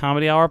Jay's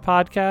Comedy Hour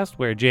podcast,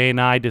 where Jay and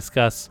I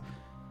discuss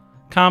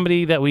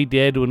comedy that we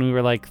did when we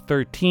were like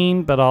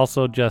 13, but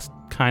also just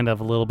kind of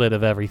a little bit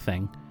of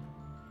everything.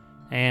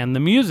 And the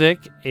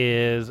music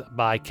is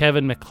by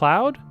Kevin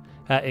MacLeod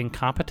at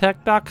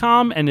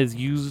Incompetech.com and is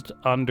used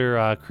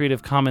under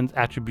Creative Commons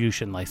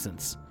Attribution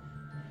License.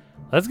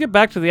 Let's get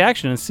back to the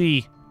action and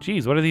see,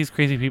 geez, what are these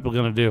crazy people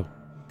going to do?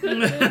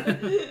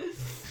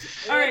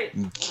 All right.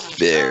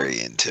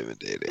 Very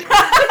intimidating.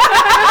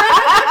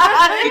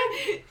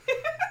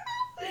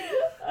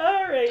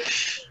 All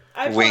right.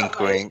 Wink,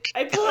 wink.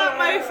 I pull out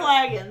my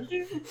flagon.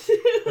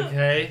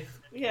 Okay.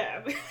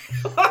 Yeah.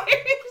 Why are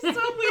you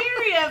so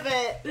weary of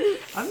it?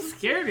 I'm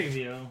scared of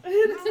you. I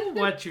don't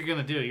know what you're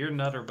going to do. You're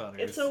nutter butters.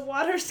 It's a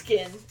water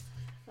skin.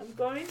 I'm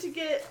going to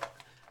get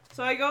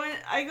So I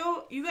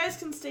go. You guys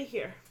can stay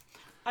here.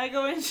 I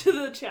go into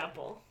the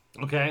chapel.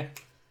 Okay.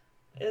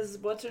 Is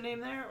what's her name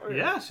there? Or...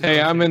 Yeah.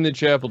 Hey, I'm in the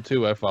chapel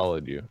too. I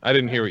followed you. I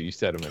didn't hear what you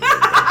said a minute ago.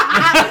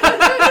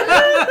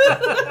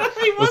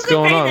 What's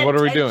going on? What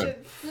are we doing?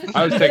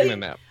 I was taking a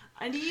nap.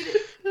 Can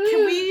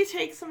we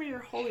take some of your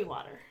holy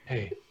water?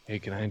 Hey,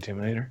 can I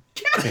intimidate her?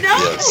 No.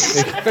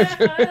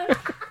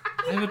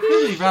 I would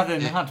really rather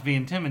not be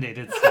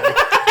intimidated.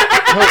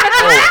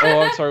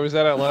 Oh, I'm sorry. Was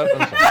that out loud?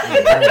 I'm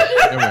sorry.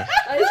 Never mind.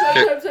 I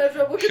sometimes have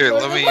trouble Here,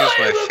 let me use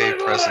my my fey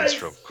voice.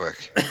 presence real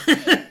quick.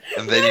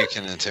 And then you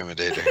can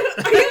intimidate her.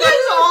 Are you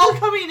guys all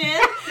coming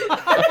in?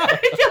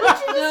 Don't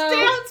you No.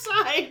 stay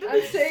outside?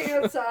 I'm staying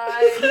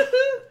outside.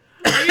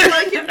 Are you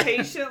like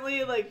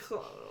impatiently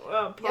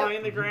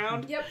pawing the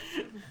ground? Yep.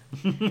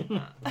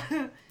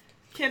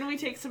 Can we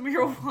take some of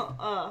your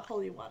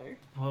holy water?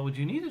 What would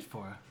you need it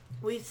for?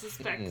 We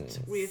suspect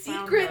we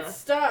found Secret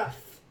stuff.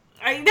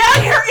 Now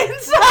you're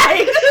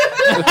inside.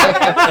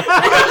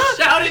 I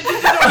shouted to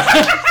the door.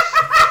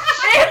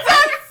 It's a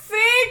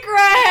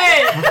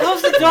secret.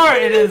 Close the door.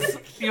 It is.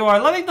 You are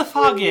letting the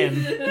fog in.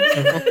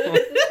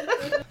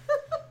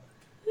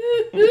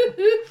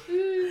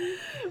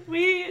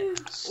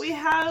 We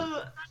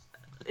have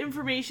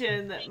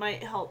information that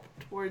might help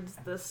towards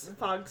this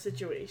fog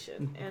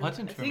situation. And What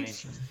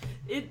information?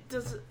 It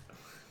does.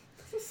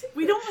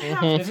 We don't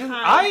have time.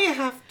 I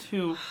have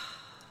to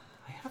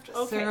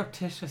Okay.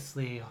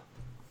 surreptitiously,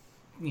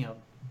 Holify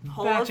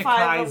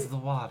magicize the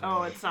water.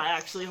 Oh, it's not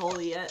actually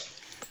holy yet.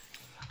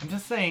 I'm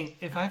just saying,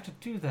 if I have to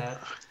do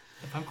that,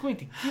 if I'm going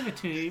to give it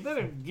to you, you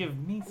better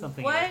give me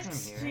something in What return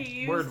do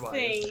here. you Word-wise.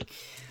 think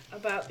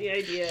about the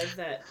idea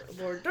that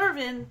Lord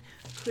Darvin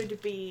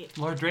could be...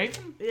 Lord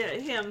Draven? Yeah,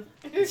 him.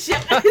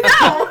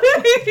 No!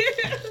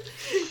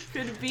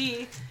 Could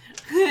be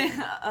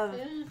a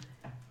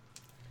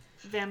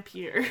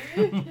vampire.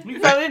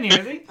 He's not in here,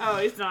 is he? Oh,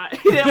 he's not.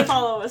 He didn't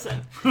follow us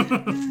in.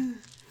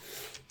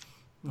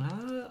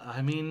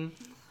 I mean,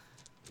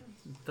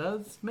 it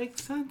does make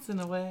sense in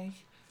a way.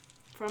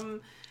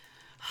 From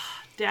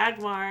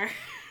Dagmar.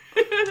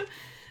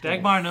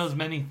 Dagmar knows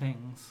many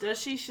things. Does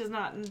she? She's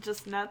not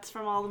just nuts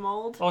from all the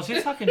mold? Oh,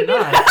 she's fucking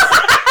nuts.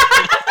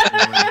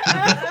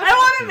 I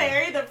want to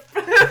marry the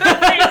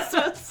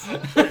priestess.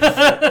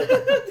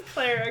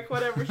 Cleric,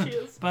 whatever she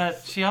is.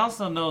 But she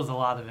also knows a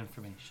lot of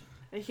information.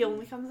 And he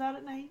only comes out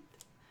at night.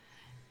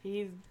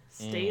 He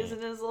stays in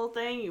his little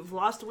thing. You've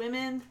lost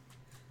women.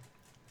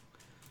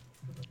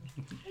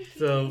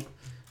 So,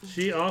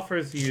 she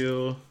offers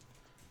you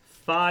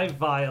 5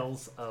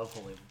 vials of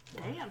holy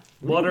Damn.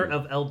 water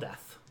of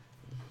Eldeth.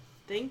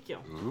 Thank you.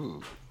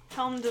 Ooh.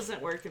 Helm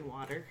doesn't work in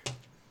water.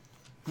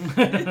 He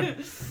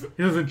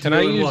doesn't Can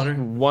I do use water.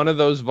 one of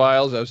those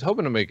vials? I was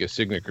hoping to make a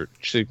signature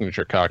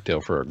cocktail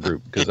for our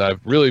group because I'm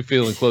really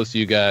feeling close to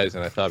you guys,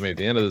 and I thought maybe at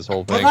the end of this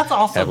whole Well, thing, that's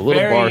also have a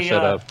little very, bar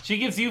set up. She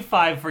gives you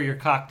 5 for your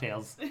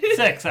cocktails.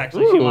 6,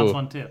 actually. She Ooh. wants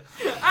one too.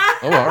 Oh,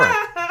 all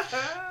right.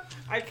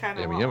 I kind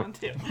of Yummy,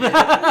 want yummy. one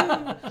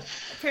too.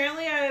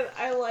 Apparently,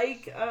 I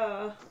like.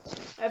 I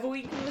have a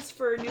weakness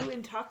for new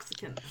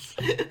intoxicants.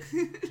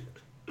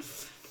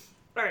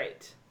 All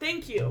right.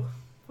 Thank you.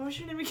 What was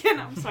your name again?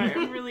 I'm sorry.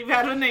 I'm really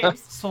bad with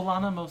names.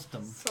 Solana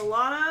Mostum.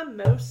 Solana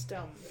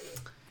Mostum.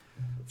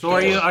 So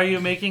are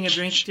you making a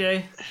drink,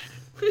 Jay?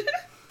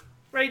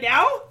 Right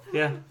now?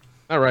 Yeah.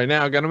 All right,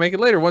 now I got to make it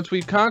later. Once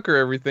we conquer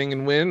everything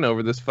and win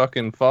over this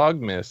fucking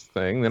fog mist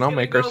thing, then I'll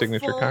make our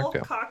signature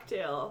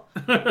cocktail.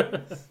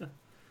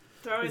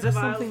 Throwing Is the that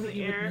vials something in that the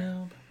you would air.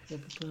 know?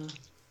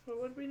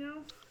 What would we know?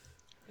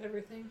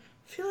 Everything.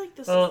 I feel like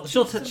this Well, is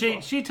she'll too she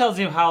simple. she tells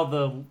you how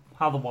the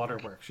water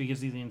works. She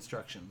gives you the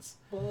instructions.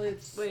 Well,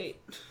 it's Wait.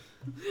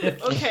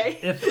 If, Okay.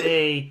 If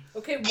a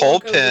okay. Pull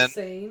Wonka was pin.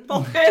 sane.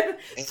 Open.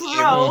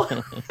 Throw.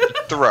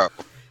 Throw.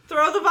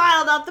 Throw the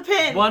vial, not the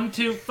pin. 1,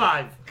 2,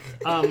 5.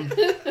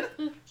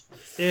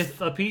 If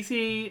a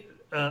PC,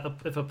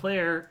 if a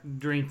player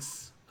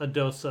drinks a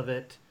dose of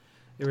it,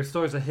 it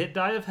restores a hit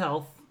die of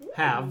health,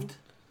 halved,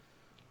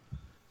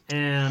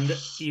 and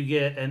you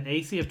get an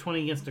AC of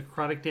 20 against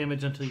necrotic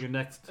damage until your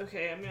next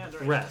Okay, I'm gonna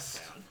write rest.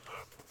 this down.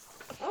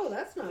 Oh,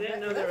 that's not Didn't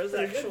bad. know there That's was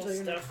pretty good actual till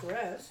your stuff. next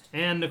rest.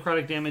 And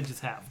necrotic damage is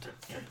halved.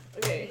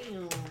 Okay.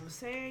 Damn.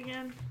 Say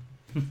again.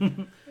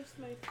 Where's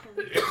my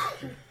pen?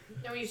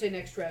 Now, when you say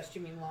next rest,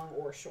 you mean long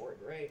or short,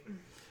 right?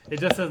 It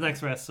just says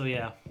next rest, so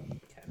yeah.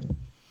 Okay.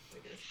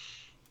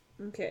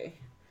 Okay.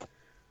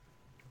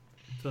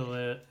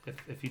 So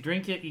if you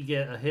drink it, you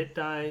get a hit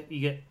die. You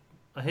get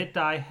a hit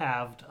die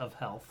halved of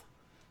health.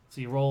 So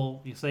you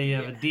roll. You say you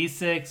have a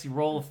D6. You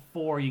roll a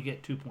 4. You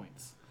get 2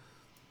 points.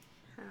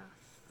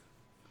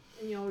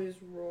 And you always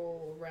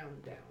roll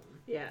round down.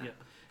 Yeah. Yeah.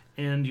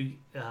 And you,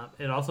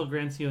 it also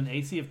grants you an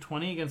AC of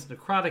 20 against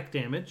necrotic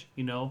damage.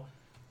 You know,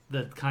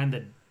 the kind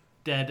that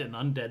dead and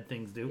undead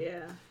things do.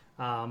 Yeah.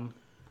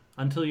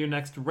 Until your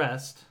next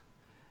rest,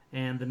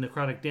 and the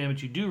necrotic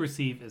damage you do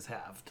receive is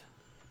halved.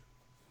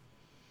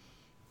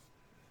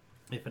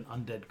 If an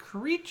undead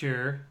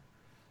creature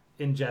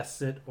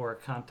ingests it or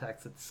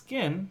contacts its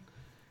skin,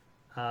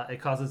 it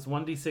causes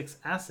 1d6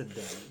 acid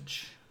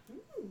damage.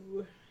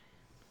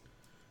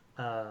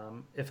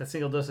 if a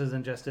single dose is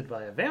ingested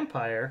by a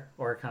vampire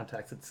or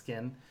contacts its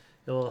skin,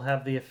 it will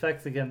have the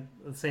effects again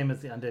the same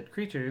as the undead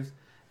creatures,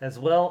 as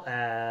well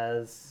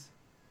as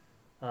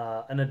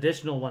an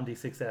additional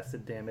 1d6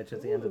 acid damage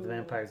at the end of the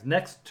vampire's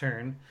next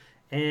turn.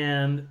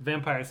 And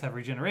vampires have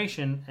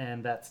regeneration,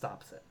 and that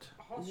stops it.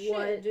 Oh,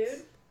 shit,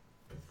 dude.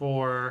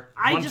 For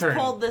I one just turn.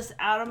 pulled this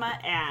out of my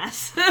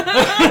ass.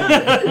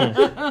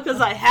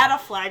 Because I had a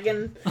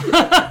flagon.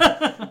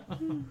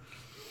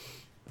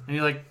 And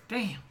you're like,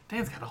 damn,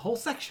 Dan's got a whole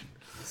section.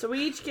 So we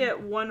each get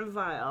one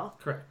vial.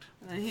 Correct.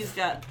 And he's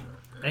got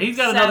And he's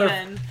got 7.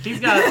 another. He's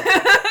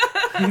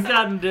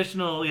got an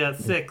additional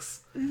 6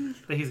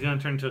 that he's going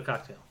to turn into a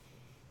cocktail.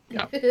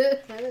 Yeah.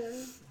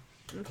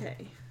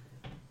 Okay.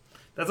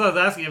 That's why I was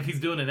asking if he's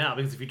doing it now,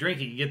 because if you drink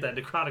it, you get that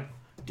necrotic.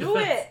 Do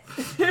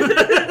defense.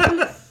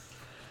 it!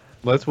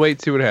 Let's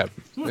wait, see what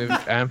happens. If you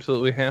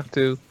absolutely have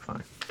to,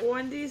 fine.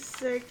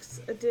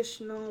 1d6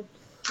 additional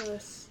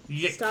plus.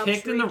 You get stops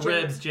kicked in the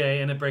regen. ribs,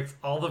 Jay, and it breaks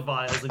all the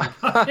vials in your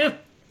pocket.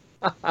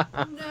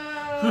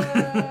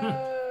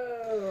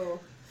 No.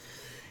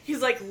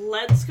 He's like,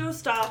 let's go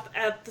stop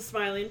at the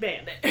Smiling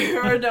Bandit.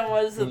 Or no,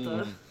 was it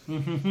the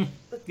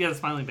Yeah, the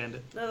Smiling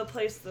Bandit. no the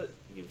place that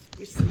we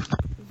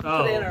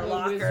Oh, put in our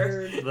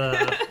locker? Wizard,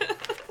 the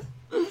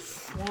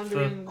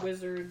wandering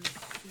wizard,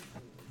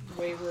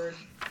 wayward.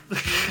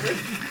 Let's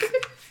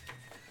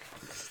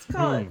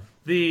call it.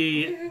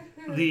 the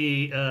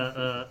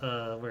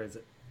where is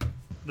it?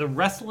 The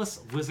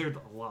Restless Wizard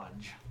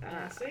Lodge.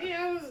 See,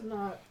 I was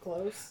not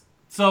close.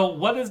 So,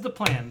 what is the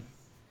plan?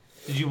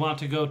 Did you want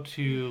to go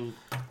to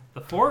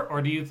the fort,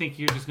 or do you think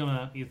you're just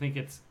gonna? You think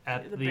it's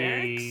at The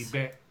the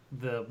barracks?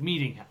 the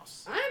meeting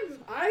house? I'm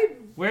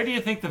Where do you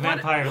think the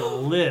vampire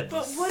lives?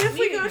 But what if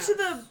we Meeting go house. to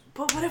the?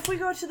 But what if we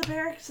go to the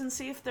barracks and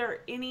see if there are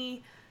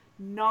any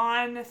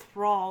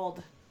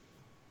non-thralled,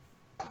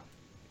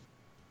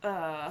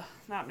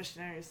 not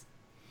missionaries,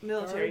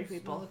 military Guards,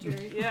 people?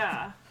 military.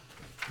 Yeah.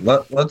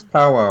 Let's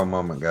powwow a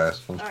moment,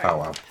 guys. Let's All right.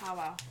 powwow.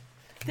 Powwow.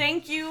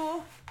 Thank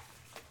you,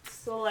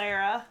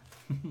 Solana.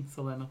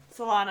 Selena,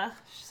 Solana.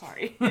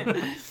 Sorry.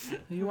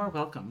 you are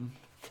welcome.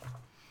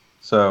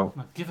 So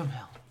Now, give him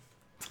hell.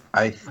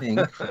 I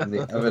think from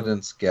the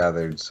evidence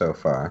gathered so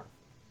far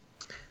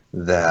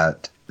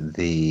that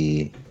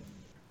the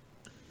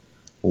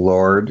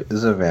Lord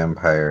is a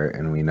vampire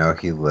and we know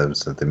he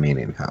lives at the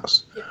meeting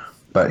house. Yes.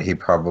 But he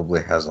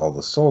probably has all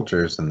the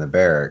soldiers in the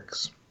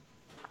barracks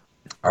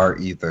are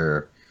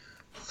either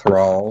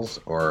thralls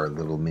or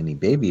little mini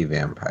baby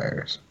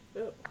vampires.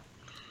 Oh.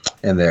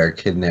 And they are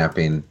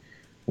kidnapping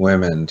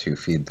women to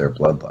feed their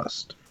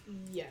bloodlust.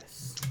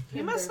 Yes. He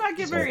And must they're not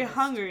get very focused.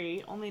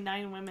 hungry. Only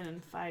 9 women in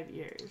 5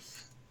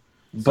 years.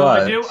 So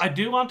But I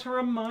do want to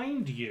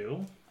remind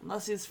you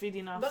Unless he's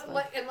feeding off But the...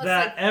 unless,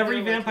 that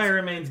every they're, vampire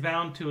remains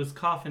bound to his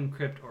coffin,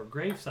 crypt, or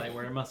gravesite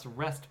where he must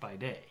rest by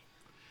day.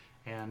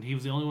 And he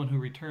was the only one who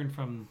returned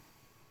from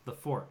the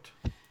fort.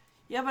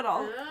 Yeah,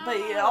 but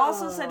he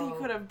also said he Oh.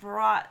 could have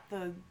brought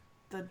the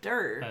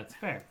dirt. That's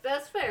fair.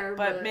 That's fair,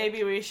 But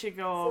maybe we should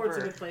go Ford's a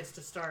over. good place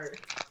to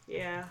start.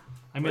 Yeah.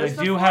 I mean, Where's I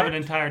the do have fort? an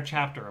entire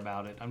chapter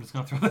about it. I'm just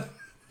going to throw that.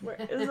 Where,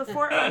 is the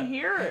fort in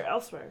here or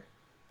elsewhere?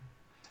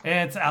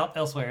 It's out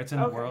elsewhere. It's in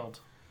the Okay.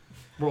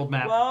 world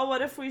map. Well,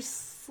 what if we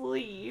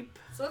sleep?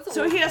 So that's a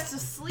So little- he has to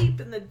sleep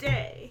in the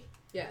day.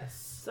 Yes.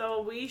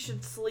 So we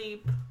should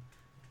sleep,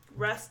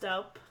 rest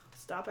up,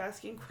 stop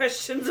asking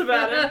questions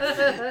about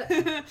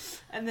it,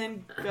 and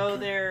then go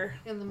there.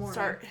 In the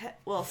morning.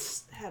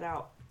 Head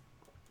out.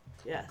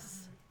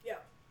 Yes.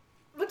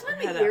 What time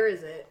Head of year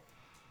is it?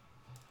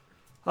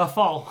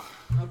 Fall.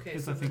 Okay,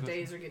 Yes, so I the think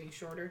days are getting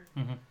shorter.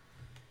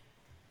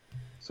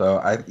 so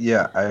I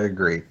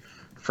agree.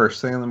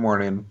 First thing in the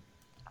morning,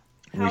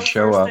 we How's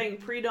show first up. thing?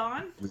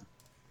 Pre-dawn?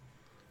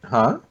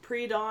 Huh?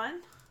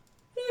 Pre-dawn?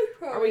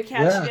 Are we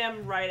catching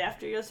him right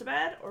after he goes to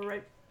bed, or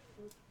right?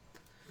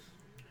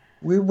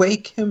 We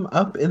wake him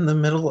up in the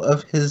middle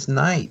of his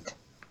night.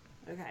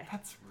 Okay.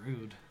 That's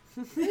rude.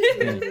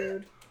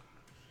 Rude.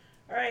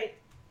 All right.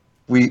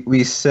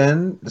 We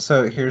send.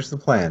 So here's the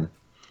plan.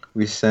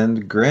 We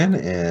send Grin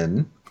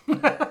in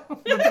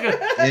That's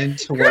good.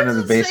 into one of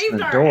the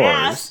basement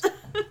doors.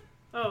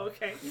 Oh,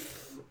 okay.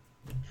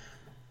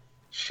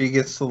 She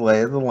gets the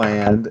lay of the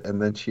land,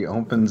 and then she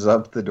opens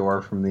up the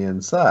door from the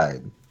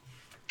inside.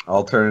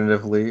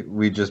 Alternatively,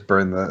 we just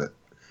burn the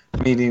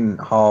meeting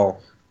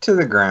hall to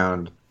the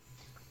ground.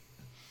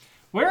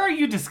 Where are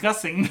you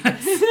discussing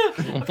this?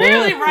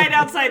 Apparently, right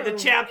outside the In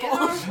chapel.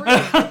 our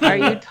room. Are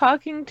you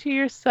talking to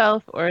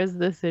yourself or is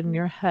this in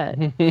your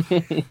head?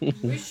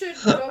 We should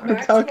go I'm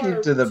back talking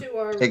to, to our, the to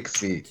our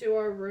pixie. to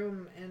our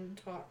room and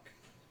talk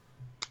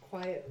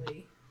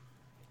quietly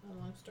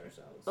amongst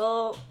ourselves.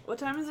 Well, what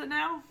time is it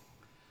now?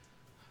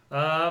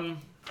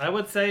 I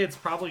would say it's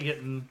probably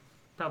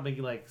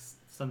like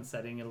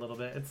sunsetting a little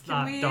bit. It's Can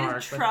not we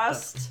dark.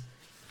 trust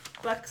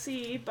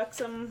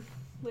buxom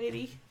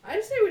lady? I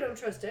just say we don't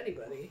trust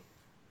anybody.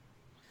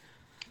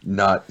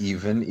 Not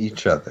even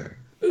each other.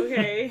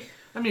 Okay.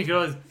 I mean, you could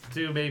always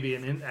do maybe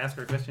ask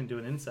her a question, do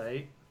an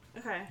insight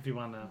Okay. if you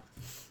want to.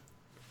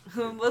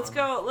 Let's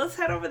go. Let's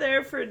head over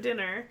there for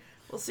dinner.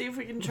 We'll see if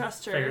we can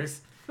trust her.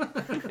 Figures.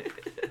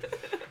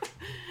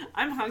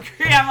 I'm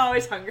hungry. I'm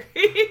always hungry.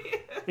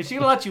 Is she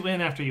gonna let you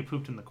in after you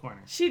pooped in the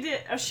corner? She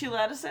did. Oh, she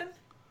let us in?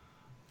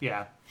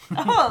 Yeah.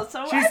 Oh,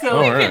 so She's I still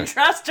think we alright. can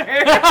trust her.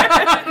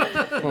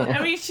 I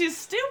mean, she's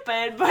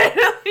stupid, but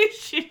at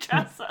least she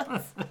trusts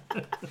us.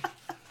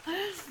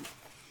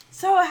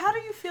 So, how do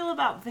you feel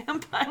about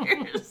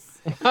vampires?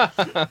 I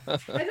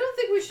don't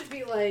think we should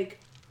be like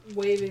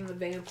waving the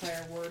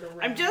vampire word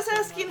around. I'm just so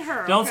asking much.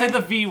 her. Don't okay? say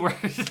the V word.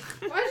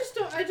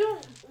 I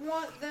don't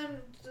want them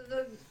to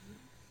the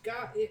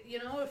God. You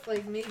know, if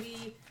like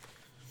maybe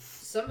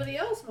somebody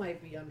else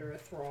might be under a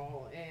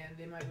thrall, and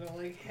they might go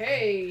like,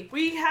 "Hey."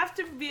 We have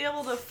to be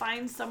able to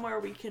find somewhere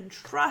we can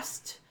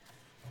trust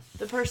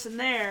the person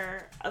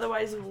there.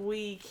 Otherwise,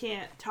 we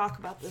can't talk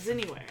about this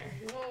anywhere.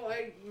 Well,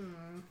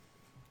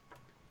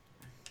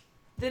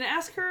 Then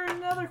ask her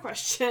another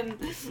question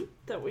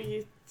that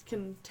we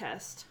can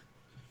test.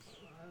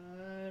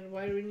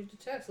 why do we need to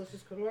text? Let's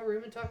just go to our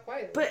room and talk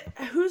quietly. But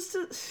who's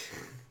to...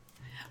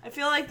 I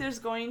feel like there's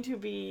going to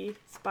be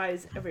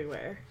spies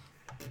everywhere.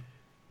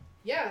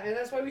 Yeah, and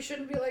that's why we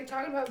shouldn't be like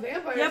talking about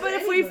vampires. Yeah, but to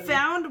if we anybody.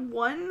 found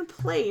one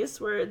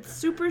place where it's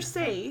super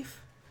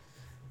safe...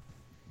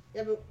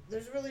 Yeah, but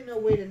there's really no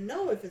way to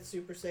know if it's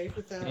super safe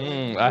without.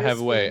 Like, I have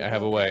a way. risking- I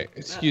have a way.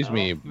 Excuse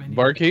me, Maybe get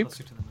barkeep.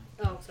 closer to the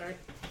mic. Oh, sorry.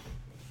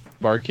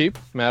 Barkeep,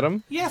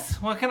 madam.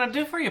 Yes, what can I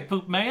do for you,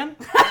 poop man?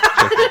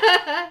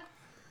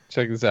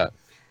 Check this out.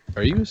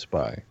 Are you a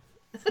spy?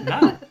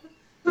 No.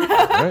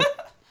 Alright.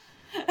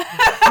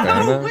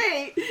 Fair enough.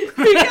 Wait!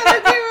 We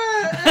gotta do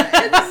an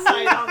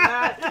insight on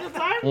that.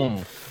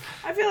 'Cause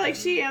I feel like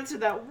she answered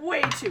that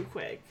way too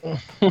quick.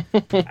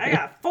 I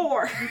got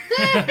 4.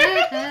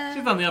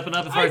 She's on the up and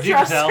up as far I as you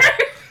can trust tell.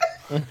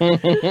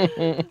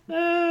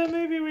 her.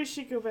 Maybe we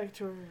should go back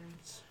to our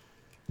rooms.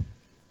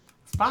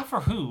 Spy for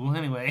who,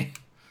 anyway?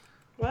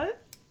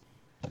 What?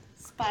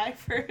 Spy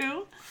for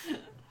who?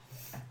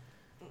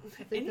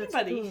 I think that's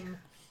Anybody.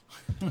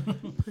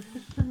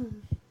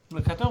 boom.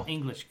 Look, I don't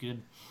English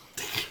good.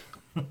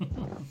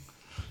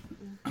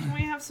 Can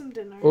we have some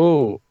dinner?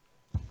 Oh,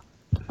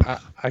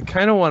 I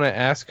kind of want to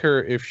ask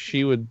her if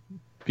she would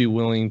be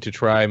willing to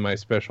try my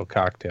special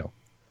cocktail.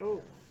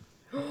 Oh.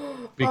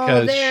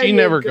 Because there she you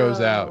never go.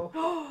 goes out.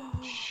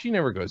 She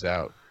never goes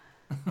out.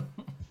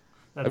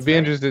 That's I'd be fair.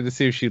 interested to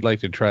see if she'd like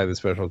to try the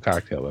special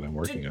cocktail that I'm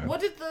working on. What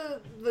did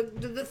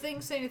did the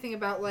thing say anything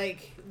about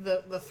like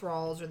the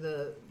thralls or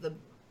the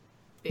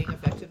being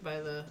affected by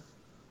the?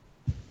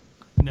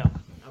 No.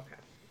 Okay.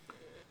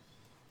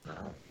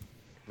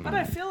 But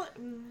I feel...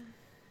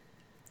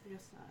 I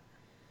guess not.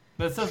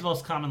 But it says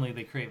most commonly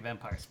they create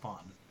vampire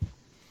spawn.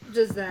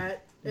 Does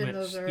that and Which,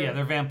 those are yeah,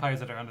 they're vampires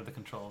that are under the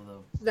control of the...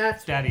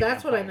 that's daddy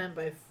that's what I vampire.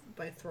 meant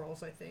by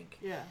thralls. I think.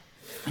 Yeah.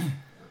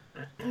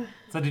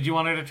 So did you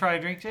want her to try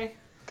a drink, Jay?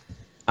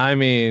 I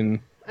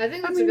mean, I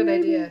think that's a good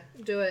idea.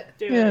 Do it.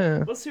 Do Yeah.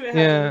 it. We'll see what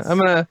yeah,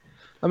 happens.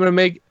 I'm gonna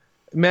make,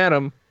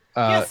 madam.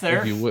 Yes,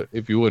 sir.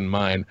 If you wouldn't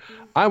mind,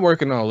 I'm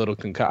working on a little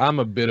I'm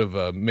a bit of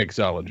a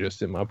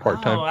mixologist in my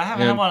part time. Oh, I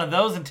haven't had one of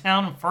those in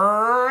town in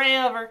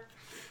forever.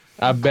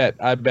 I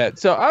bet.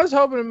 So I was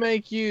hoping to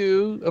make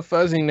you a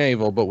fuzzy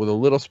navel, but with a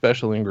little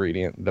special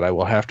ingredient that I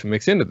will have to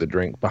mix into the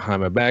drink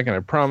behind my back, and I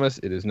promise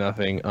it is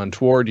nothing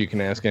untoward. You can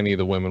ask any of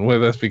the women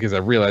with us because I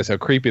realize how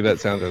creepy that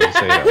sounds as I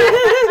say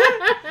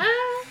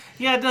that.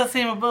 Yeah, it does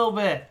seem a little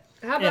bit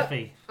How about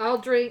iffy. I'll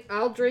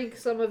drink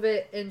some of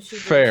it and she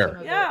Fair. drinks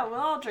some of Yeah, we'll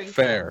all drink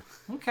Fair.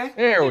 Okay.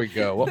 There we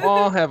go. We'll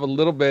all have a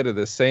little bit of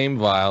the same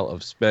vial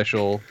of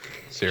special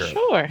syrup.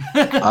 Sure.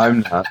 I'm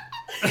not.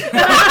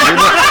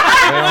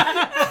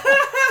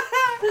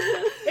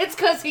 It's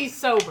because he's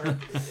sober.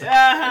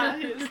 Yeah,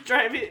 he's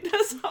driving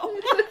us home.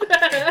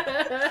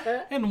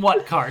 In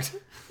what cart?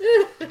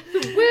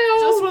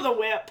 Just with a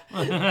whip.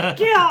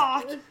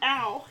 Yeah.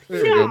 Ow.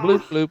 There we go. Yeah.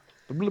 Bloop, bloop.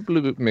 Bloop,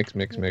 bloop, bloop. Mix.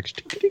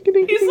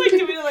 He's like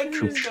doing like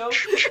Cusco.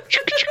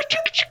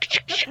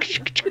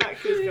 Not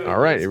Cusco. All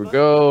right, here we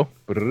go.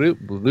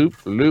 Bloop, bloop,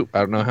 bloop. I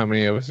don't know how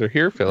many of us are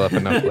here. Fill up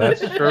enough glass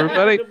for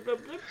everybody.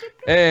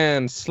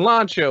 And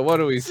slancha, what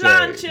do we say,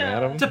 Slancha.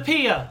 madam?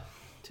 Tapia.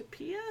 To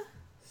Pia?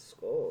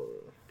 Skull.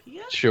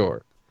 Pia?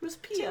 Sure. Who's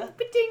Pia?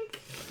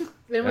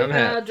 Then we I'm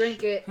happy. now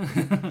drink it.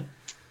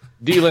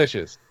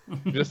 Delicious.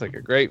 Just like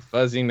a great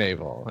fuzzy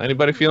navel.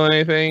 Anybody feeling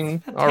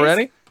anything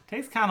already?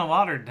 Tastes kind of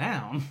watered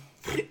down.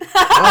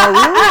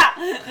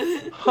 Oh,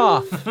 really?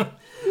 Huh.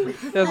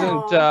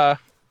 Doesn't have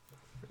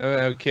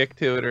a kick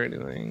to it or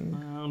anything.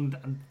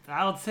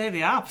 I would say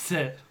the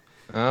opposite.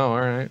 Oh,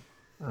 all right.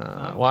 Well,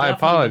 I definitely.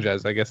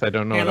 apologize. I guess I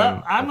don't know Hey, what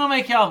look, I'm gonna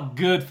make y'all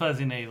good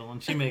fuzzy navel,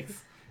 and she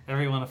makes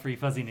everyone a free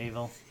fuzzy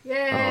navel.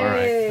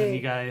 Yay! And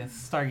you guys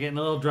start getting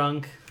a little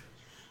drunk.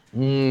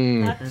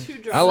 Not too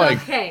drunk. I like.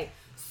 Okay,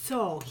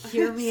 so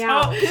hear me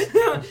out.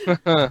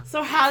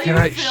 So how do Can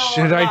you I? feel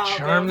Should I about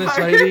charm this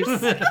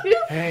vampires? lady?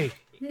 Hey.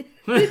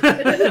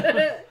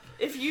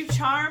 If you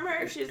charm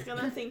her, she's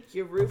gonna think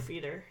you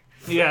roofied her.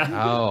 Yeah.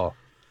 Oh,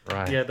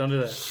 right. Yeah, don't do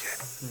that.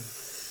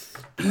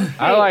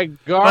 I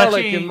like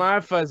garlic But in my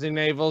fuzzy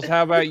navels.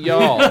 How about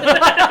y'all?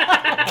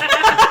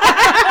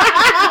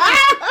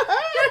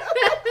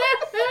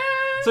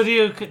 So do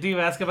you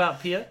ask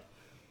about Pia?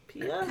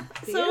 Pia?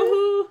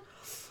 So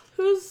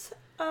who's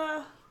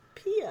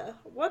Pia?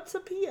 What's a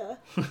Pia?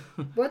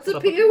 What's a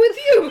Pia with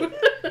you?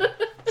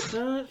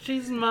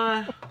 She's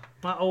my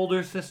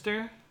older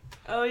sister.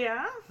 Oh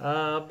yeah?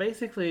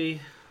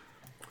 Basically,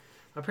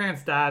 our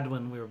parents died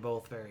when we were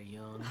both very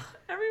young.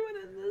 Everyone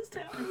in this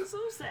town is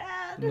so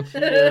sad.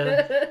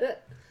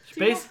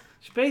 She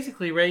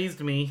basically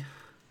raised me.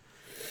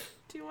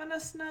 Do you want to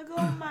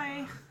snuggle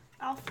my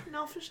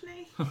elfish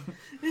knee?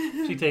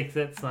 She takes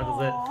it,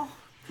 snuggles Aww.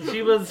 it. So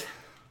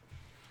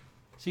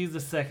she's the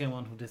second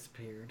one who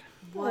disappeared.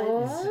 What?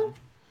 Aww.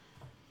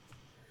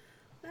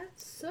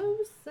 That's so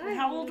sad. And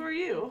how old were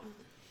you?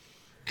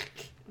 I'm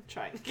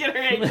trying to get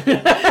her age.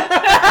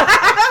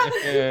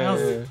 I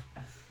was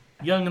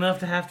young enough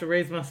to have to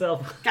raise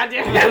myself. God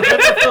damn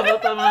it.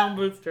 Up on my own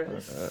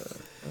bootstraps.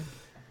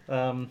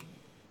 It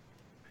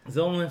was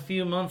only a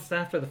few months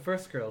after the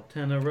first girl,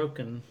 Tenna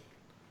Roken.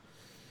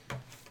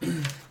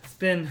 It's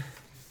been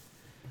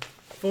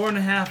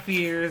 4.5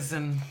 years,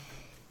 and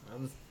I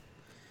was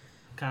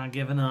kind of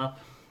giving up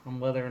on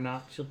whether or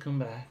not she'll come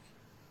back.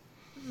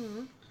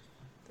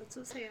 That's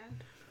so sad.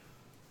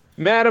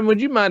 Madam,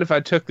 would you mind if I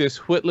took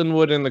this whittling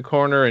wood in the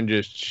corner and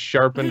just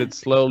sharpened it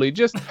slowly?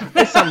 Just something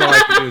I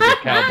like to do as a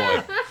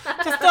cowboy.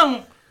 Just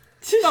don't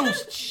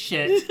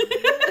shit.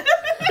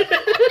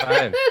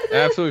 Fine.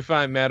 Absolutely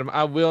fine, madam.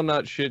 I will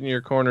not shit in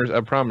your corners,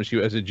 I promise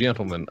you, as a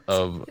gentleman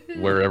of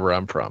wherever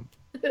I'm from.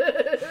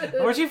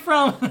 Where's you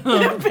from?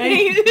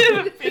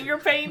 Finger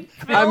paint.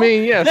 I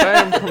mean, yes, I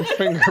am from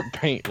finger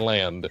paint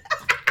land.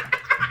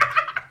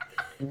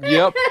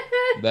 Yep,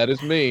 that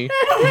is me.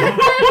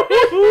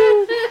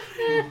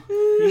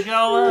 You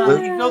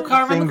go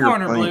carve in the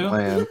corner, Blue.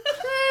 Land.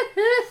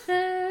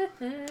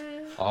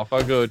 Off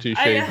I go to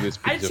shave this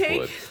piece of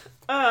wood.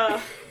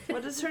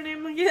 What is her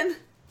name again?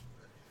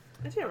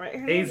 I didn't write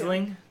her name.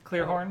 Aisling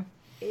Clearhorn.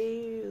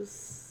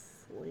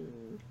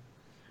 Aisling.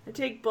 I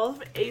take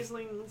both of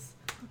Aisling's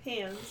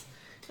hands,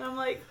 and I'm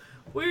like,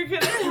 we're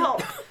gonna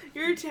help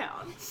your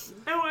town,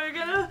 and we're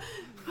gonna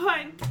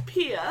find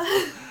Pia.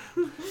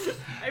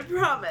 I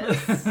promise.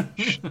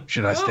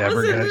 Should I stab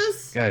her,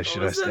 guys? Guys,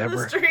 should I stab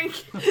her?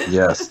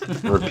 Yes,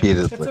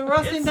 repeatedly. It's a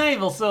rusty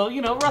navel, so,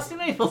 rusty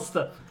navel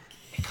stuff.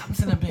 It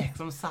comes in a mix,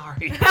 I'm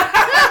sorry.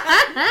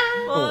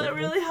 Well, it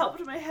really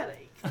helped my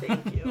headache.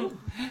 Thank you.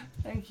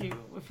 Thank you.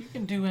 If you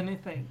can do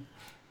anything.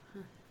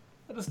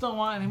 I just don't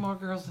want any more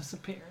girls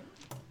disappearing.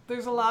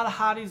 There's a lot of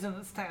hotties in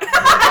this town. There's a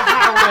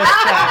high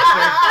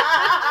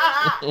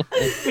risk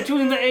factor.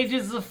 Between the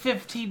ages of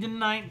 15 and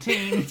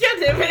 19. God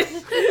damn it.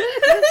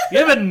 You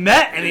haven't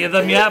met any of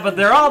them yet, but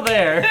they're all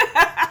there.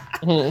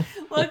 Look,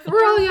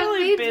 We're all young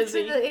really ladies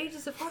busy. between the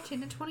ages of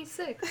 14 and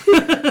 26.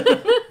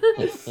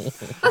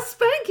 A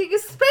spanking!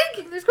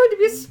 There's going to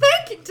be a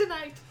spanking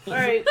tonight!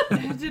 Alright,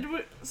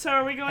 so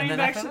are we going And then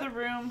back after to that? the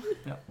room?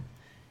 Yep.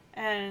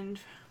 And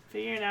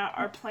figuring out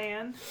our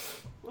plan?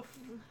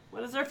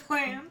 What is our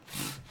plan?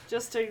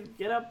 Just to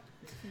get up?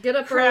 Get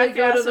up Crack early,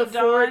 go to ass the of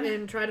fort, dawn.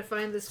 and try to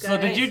find this guy. So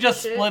did you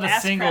just Shit. split a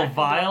Ass single crack.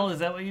 vial? Is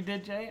that what you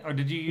did, Jay? Or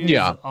did you use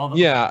all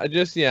the...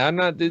 I'm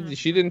not.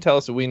 She didn't tell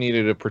us that we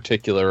needed a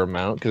particular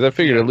amount because I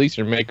figured at least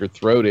it'd make her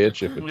throat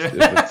itch if it's. It's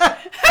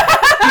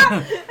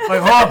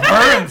like, oh,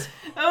 burns.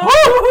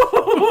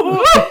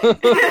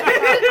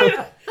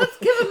 That's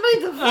giving me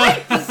the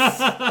vibes!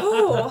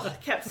 Oh,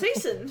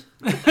 capsaicin.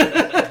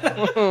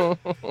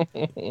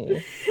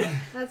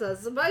 That's a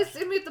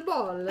spicy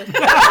meatball.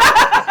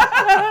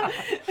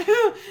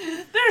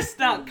 There's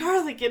not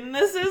garlic in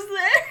this, is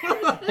there?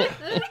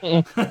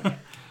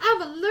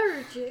 I'm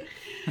allergic.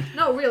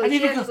 No, really,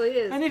 she actually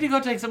is. I need to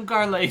go take some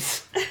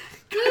Garlace.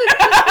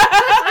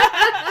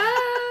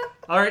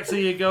 All right, so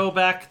you go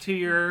back to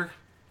your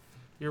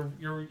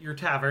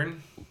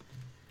tavern.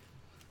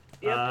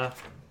 Yep.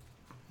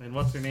 And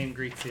what's her name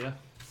greets you?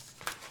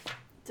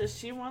 Does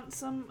she want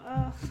some,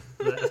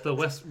 The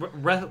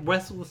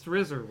Restless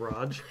Wizard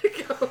Lodge.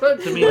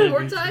 One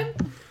more time?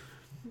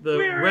 The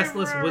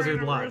Restless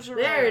Wizard Lodge.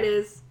 There it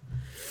is.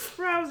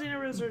 Rousing a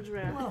wizard's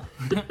wrath.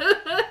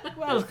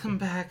 Welcome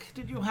back.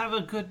 Did you have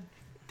a good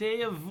day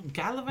of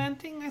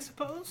gallivanting, I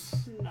suppose?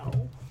 No.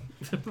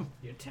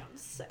 Your town's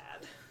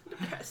sad.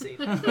 Depressing.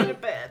 Go to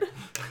bed.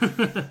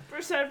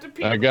 First I have to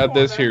pee. I got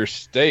this here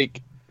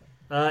steak.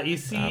 You I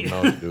see... don't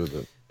know what to do with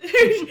it.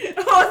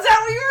 Oh, is that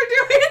what you were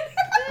doing?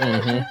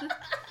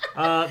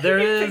 there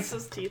He is... picks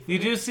his teeth. You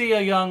do see a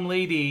young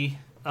lady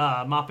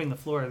mopping the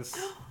floors.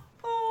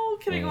 Oh,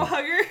 can I go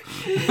hug her?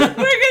 We're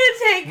gonna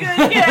take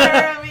good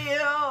care of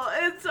you.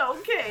 It's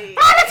okay.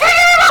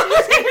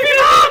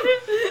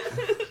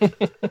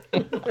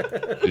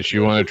 Does she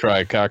want to try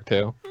a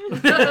cocktail?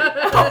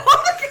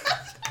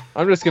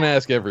 I'm just gonna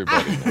ask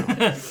everybody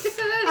now.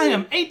 I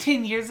am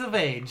 18 years of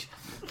age.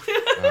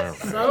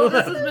 So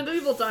this is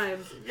medieval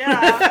times.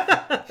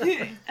 Yeah.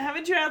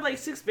 Haven't you had like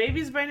 6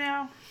 babies by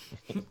now?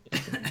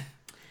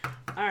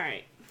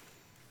 Alright.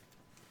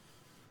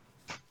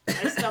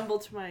 I stumble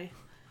to my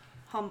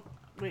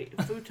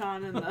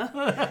futon in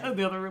the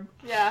the other room.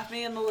 Yeah,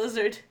 me and the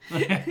lizard.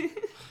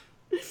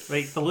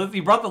 Wait,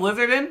 you brought the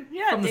lizard in?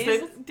 Yeah, from the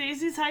stable?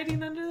 Daisy's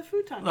hiding under the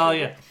futon. Oh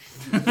yeah.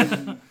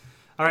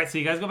 All right, so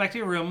you guys go back to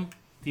your room.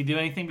 Do you do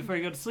anything before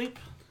you go to sleep?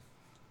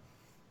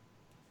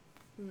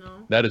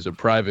 No. That is a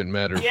private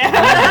matter. Yeah.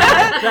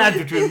 That's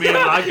between me and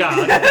my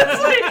God.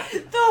 It's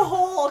like the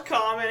whole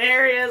common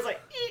area is like.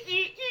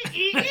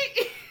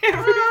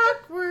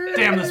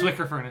 Damn this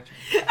wicker furniture.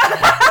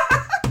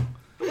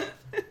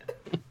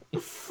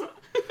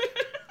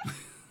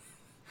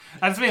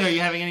 I just mean, are you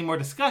having any more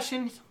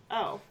discussions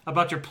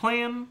about your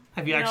plan?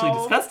 Have you actually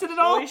discussed it at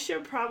all? We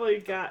should probably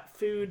got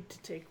food to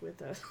take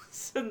with us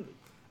in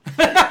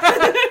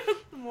the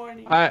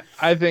morning.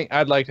 I think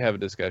I'd like to have a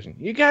discussion.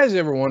 You guys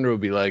ever wonder what it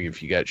would be like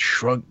if you got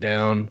shrunk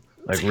down,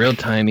 like real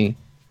tiny,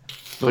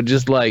 but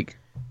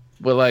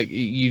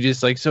you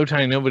just like so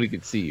tiny nobody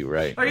could see you,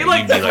 right? Are you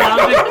like just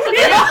lounging?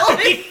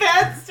 Like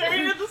that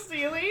staring at the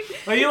ceiling?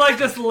 Are you like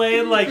just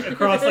laying like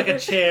across like a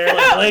chair,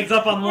 like legs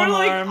up on one or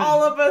like arm?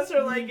 all of us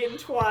are like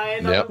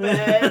entwined on the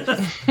bed,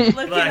 just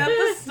looking at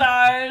the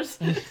stars.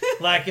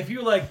 Like if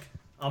you're like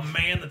a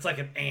man that's like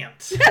an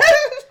ant,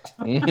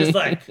 just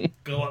like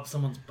go up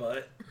someone's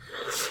butt.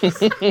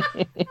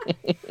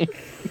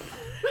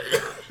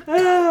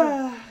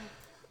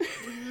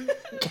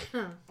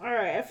 All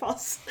right, I fall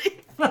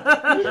asleep.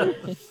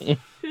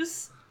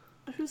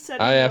 Who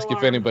said? I ask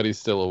if anybody's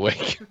still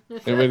awake.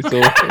 Anybody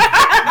still awake?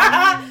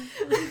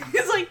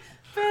 He's like,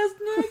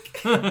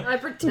 Feznik. I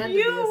pretend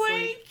you to be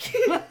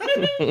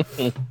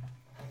awake?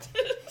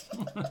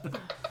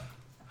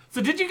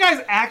 So did you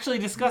guys actually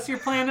discuss your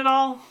plan at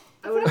all?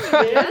 I would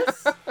have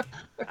yes.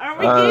 Are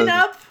we getting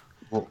up?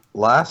 Well,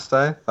 last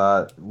I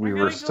thought we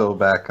were still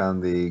back on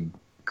the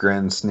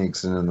Grin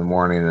sneaks in the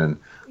morning and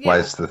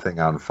lights the thing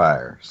on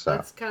fire. So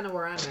that's kind of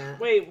where I'm at.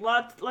 Wait,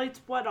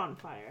 lights what on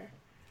fire?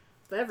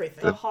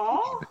 Everything. The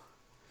hall?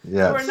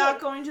 Yeah. So we're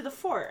not going to the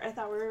fort. I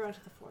thought we were going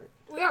to the fort.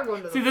 We are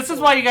going to the fort. See, this is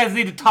why you guys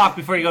need to talk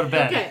before you go to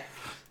bed. Okay.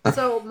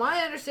 So my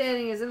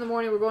understanding is in the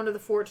morning we're going to the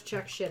fort to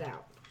check shit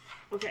out.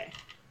 Okay.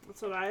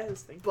 That's what I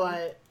was thinking.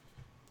 But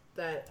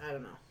I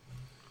don't know.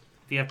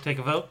 Do you have to take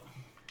a vote?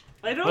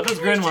 I don't what does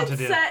think Grin we want to should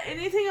do? set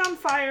anything on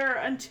fire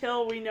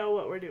until we know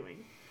what we're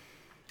doing.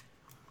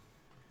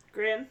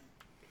 Grin?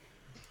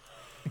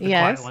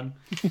 Yes. Quiet one.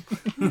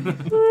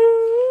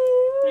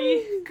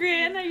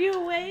 Grin, are you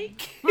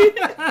awake?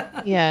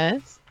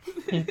 Yes.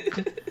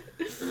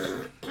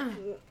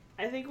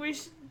 I think we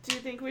should. Do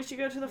you think we should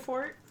go to the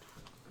fort?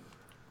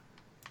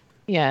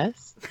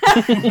 Yes.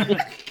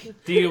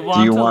 Do you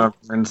want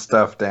to burn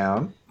stuff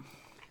down?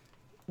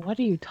 What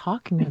are you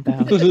talking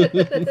about?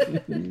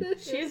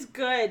 She's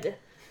good.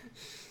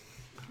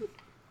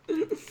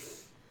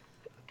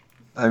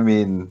 I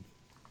mean,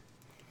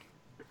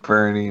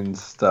 burning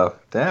stuff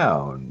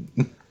down.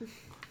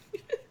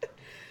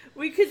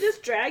 We could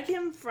just drag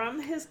him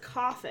from his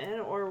coffin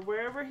or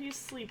wherever he's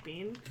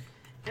sleeping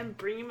and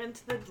bring him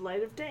into the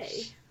light of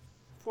day.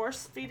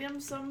 Force feed him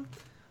some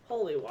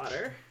holy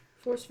water.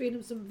 Force feed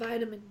him some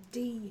vitamin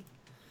D.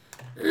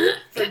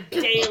 For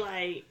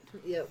daylight.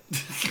 Yep.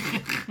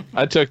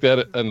 I took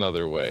that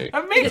another way.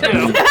 Me too.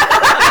 You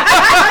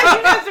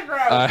guys are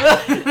gross.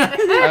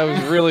 I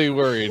was really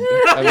worried.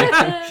 I mean,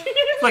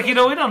 it's like, we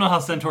don't know how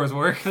centaurs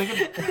work.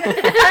 Teabag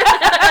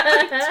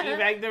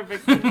their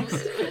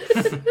victims.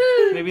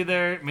 maybe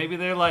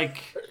they're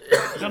like,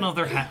 I don't know if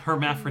they're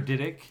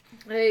hermaphroditic.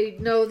 Hey,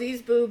 no,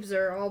 these boobs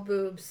are all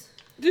boobs.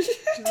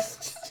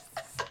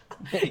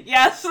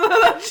 Yes,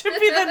 that should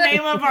be the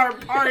name of our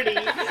party.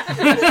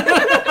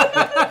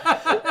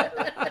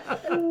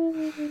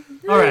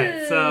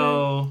 Alright,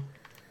 so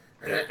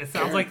it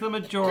sounds like the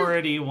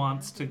majority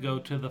wants to go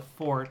to the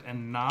fort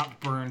and not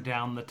burn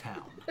down the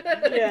town.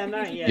 Yeah,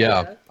 not yet.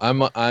 Yeah,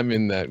 I'm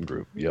in that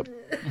group. Yep.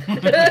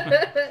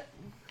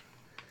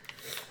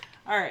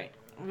 Alright,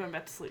 I'm going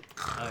back to sleep.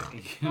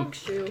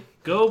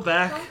 Go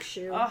back.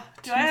 Do I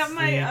have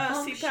my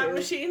CPAP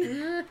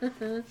machine?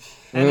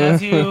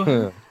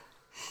 And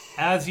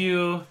as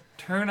you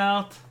turn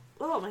out...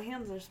 Oh, my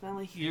hands are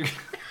smelly.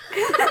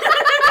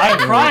 I'm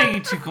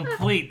trying to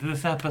complete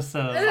this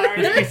episode,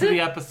 this piece of the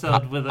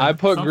episode with I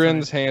put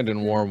Grin's hand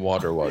in warm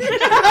water while she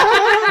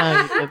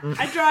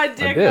I draw a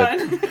dick on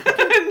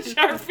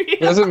Sharpie.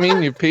 Doesn't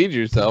mean you peed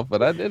yourself,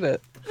 but I did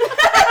it.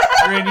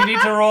 Grin, you need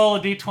to roll a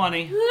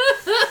d20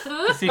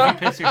 to see if you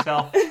piss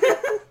yourself.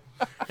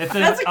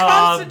 That's a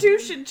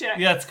constitution check.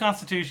 Yeah, it's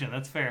constitution.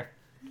 That's fair.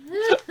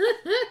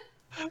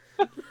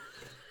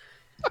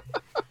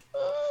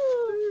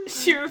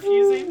 Is she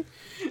refusing?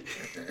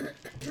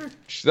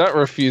 She's not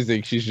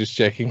refusing. She's just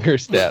checking her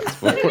stats.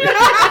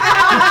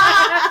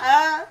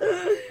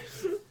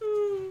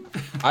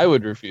 I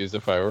would refuse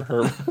if I were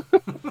her.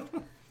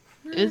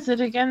 Is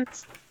it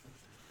against?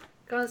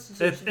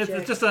 Constitution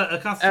it's just a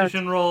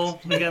constitution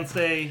roll against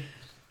a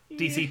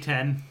DC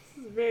 10.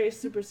 This is very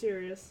super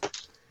serious.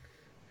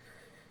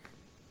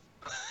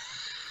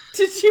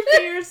 Did you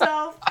pee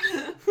yourself?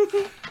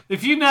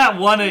 If you not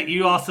won it,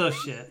 you also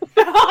shit.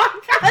 Oh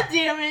Oh, God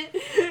damn it.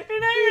 You're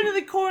not even in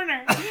the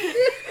corner.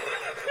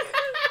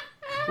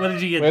 What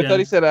did you get, I Jen? thought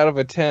he said out of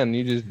a 10.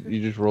 You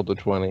just rolled a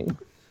 20.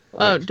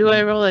 Oh, do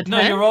I roll a 10?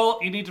 No,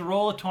 you need to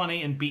roll a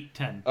 20 and beat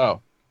 10.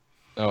 Oh,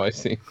 I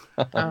see.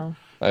 Oh.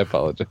 I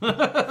apologize.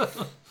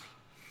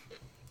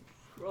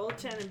 Roll a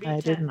 10 and beat 10. I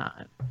did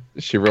not.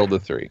 She rolled a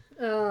 3.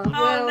 Oh,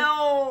 Oh,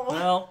 no.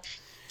 Well,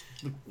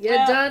 You're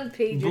done,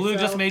 Pete. Blue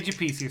just made you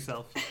piece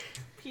yourself.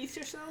 Piece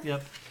yourself?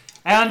 Yep.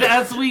 And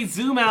as we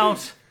zoom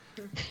out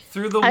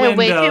through the window... I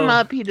wake him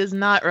up, he does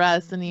not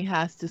rest, and he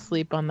has to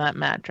sleep on that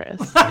mattress.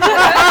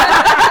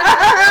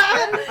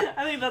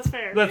 I think that's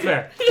fair. That's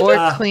fair.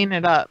 Or clean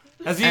it up.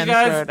 As you and throw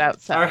guys it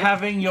outside. are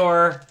having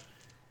your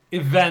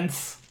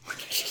events,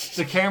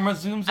 the camera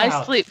zooms out.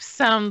 I sleep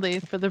soundly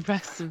for the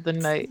rest of the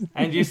night.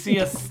 And you see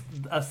a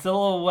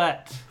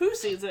silhouette Who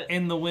sees it?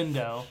 in the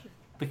window.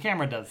 The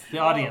camera does, the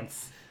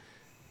audience.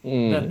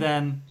 That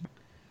then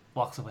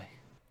walks away.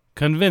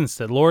 Convinced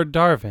that Lord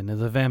Darvin is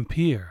a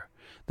vampire,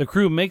 the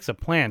crew makes a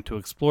plan to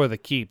explore the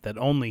keep that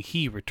only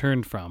he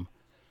returned from.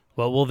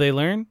 What will they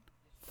learn?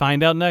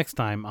 Find out next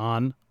time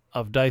on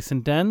Of Dice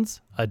and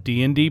Dens, a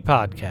D&D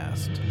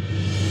podcast.